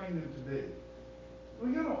what we train them to be. Well,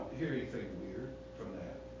 you don't hear anything weird from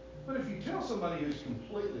that. But if you tell somebody who's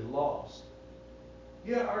completely lost,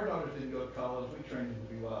 yeah, our daughters didn't go to college, we trained them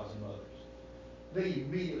to be wives and mothers. They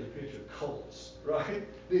immediately picture cults, right?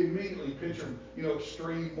 They immediately picture,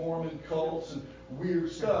 extreme Mormon cults and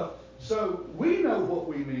weird stuff. So we know what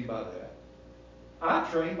we mean by that. I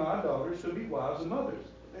trained my daughters to be wives and mothers.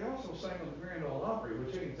 They also sang on the Grand Ole Opry,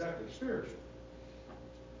 which ain't exactly spiritual.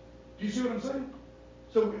 Do you see what I'm saying?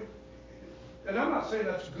 So, and I'm not saying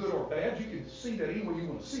that's good or bad. You can see that any way you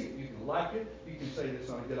want to see it. You can like it. You can say that's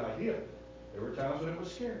not a good idea. There were times when it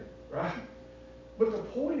was scary, right? But the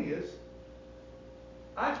point is,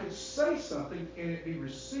 I could say something and it be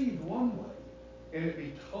received one way, and it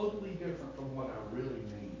be totally different from what I really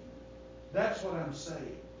mean. That's what I'm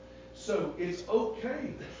saying. So it's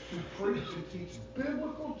okay to preach and teach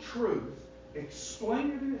biblical truth,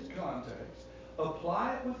 explain it in its context,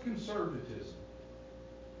 apply it with conservatism.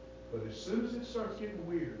 But as soon as it starts getting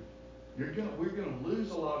weird, we're going to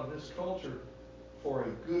lose a lot of this culture for a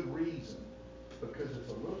good reason, because it's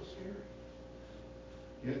a little scary.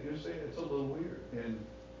 You understand? It's a little weird. And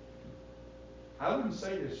I wouldn't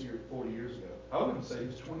say this 40 years ago. I wouldn't say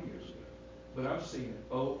this 20 years ago. But I'm seeing it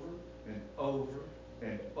over and over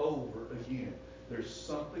and over again. There's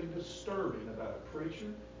something disturbing about a preacher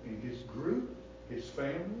and his group, his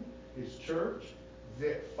family, his church,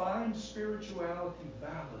 that finds spirituality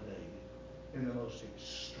validated in the most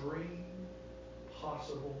extreme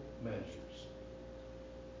possible measures.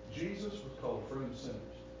 Jesus was called a friend of sinners.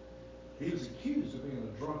 He was accused of being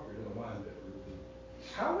a drunkard and a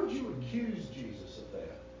winebibber. How would you accuse Jesus of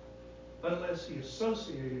that unless he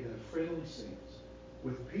associated in a friendly sense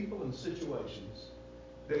with people and situations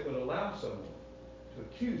that would allow someone to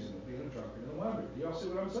accuse him of being a drunkard and a winebibber? Do y'all see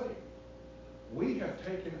what I'm saying? we have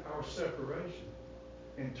taken our separation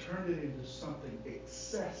and turned it into something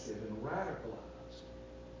excessive and radicalized.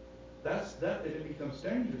 And it becomes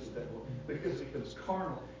dangerous at that point because it becomes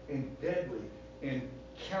carnal and deadly and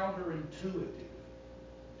counterintuitive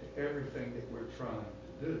to everything that we're trying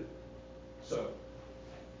to do. So,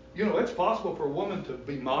 it's possible for a woman to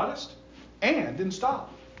be modest and then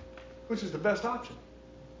stop, which is the best option.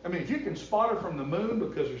 I mean, if you can spot her from the moon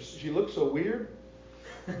because she looks so weird,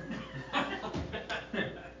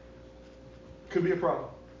 could be a problem,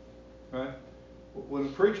 right? When a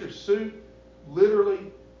preacher's suit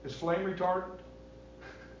literally is flame retardant,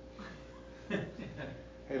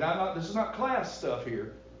 and this is not class stuff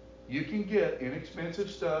here. You can get inexpensive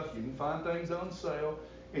stuff. You can find things on sale.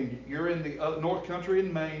 And you're in the North Country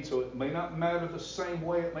in Maine, so it may not matter the same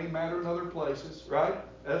way it may matter in other places, right?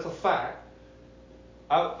 That's a fact.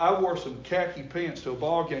 I wore some khaki pants to a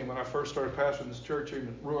ball game when I first started pastoring this church here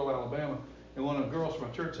in rural Alabama. And one of the girls from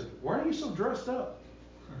my church said, "Why are you so dressed up?"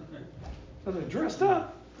 I said, "Dressed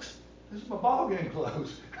up? This is my ball game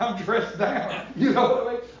clothes. I'm dressed down." You know what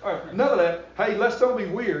I mean? All right, none of that. Hey, let's don't be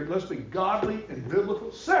weird. Let's be godly and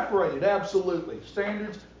biblical. Separated, absolutely.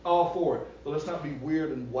 Standards, all for it. But let's not be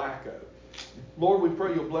weird and wacko. Lord, we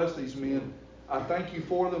pray you'll bless these men. I thank you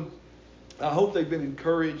for them. I hope they've been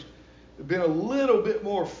encouraged. They've been a little bit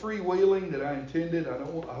more freewheeling than I intended.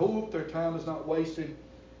 I hope their time is not wasted.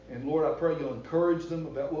 And Lord, I pray you'll encourage them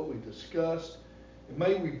about what we discussed. And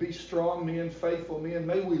may we be strong men, faithful men.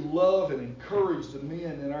 May we love and encourage the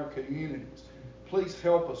men in our communities. Please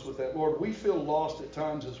help us with that, Lord. We feel lost at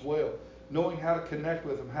times as well, knowing how to connect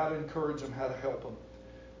with them, how to encourage them, how to help them.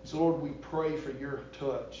 So, Lord, we pray for your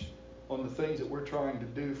touch on the things that we're trying to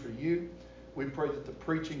do for you. We pray that the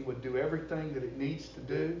preaching would do everything that it needs to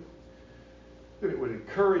do, that it would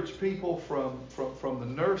encourage people from the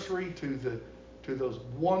nursery to those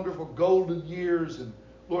wonderful golden years. And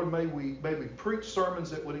Lord, may we preach sermons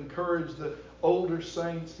that would encourage the older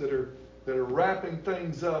saints that are wrapping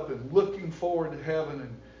things up and looking forward to heaven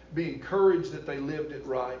and be encouraged that they lived it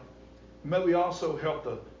right. May we also help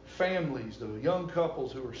the families, the young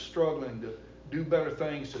couples who are struggling to do better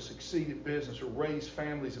things, to succeed in business or raise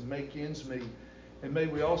families and make ends meet. And may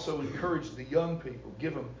we also encourage the young people,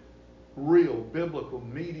 give them real, biblical,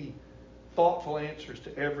 meaty, thoughtful answers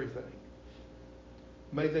to everything.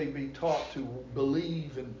 May they be taught to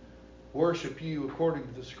believe and worship you according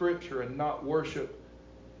to the Scripture and not worship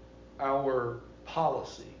our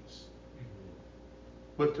policies,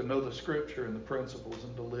 but to know the Scripture and the principles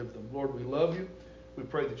and to live them. Lord, we love you. We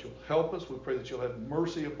pray that you'll help us. We pray that you'll have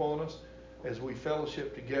mercy upon us as we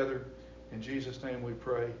fellowship together. In Jesus' name we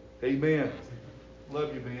pray. Amen.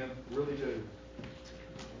 Love you, man. Really do.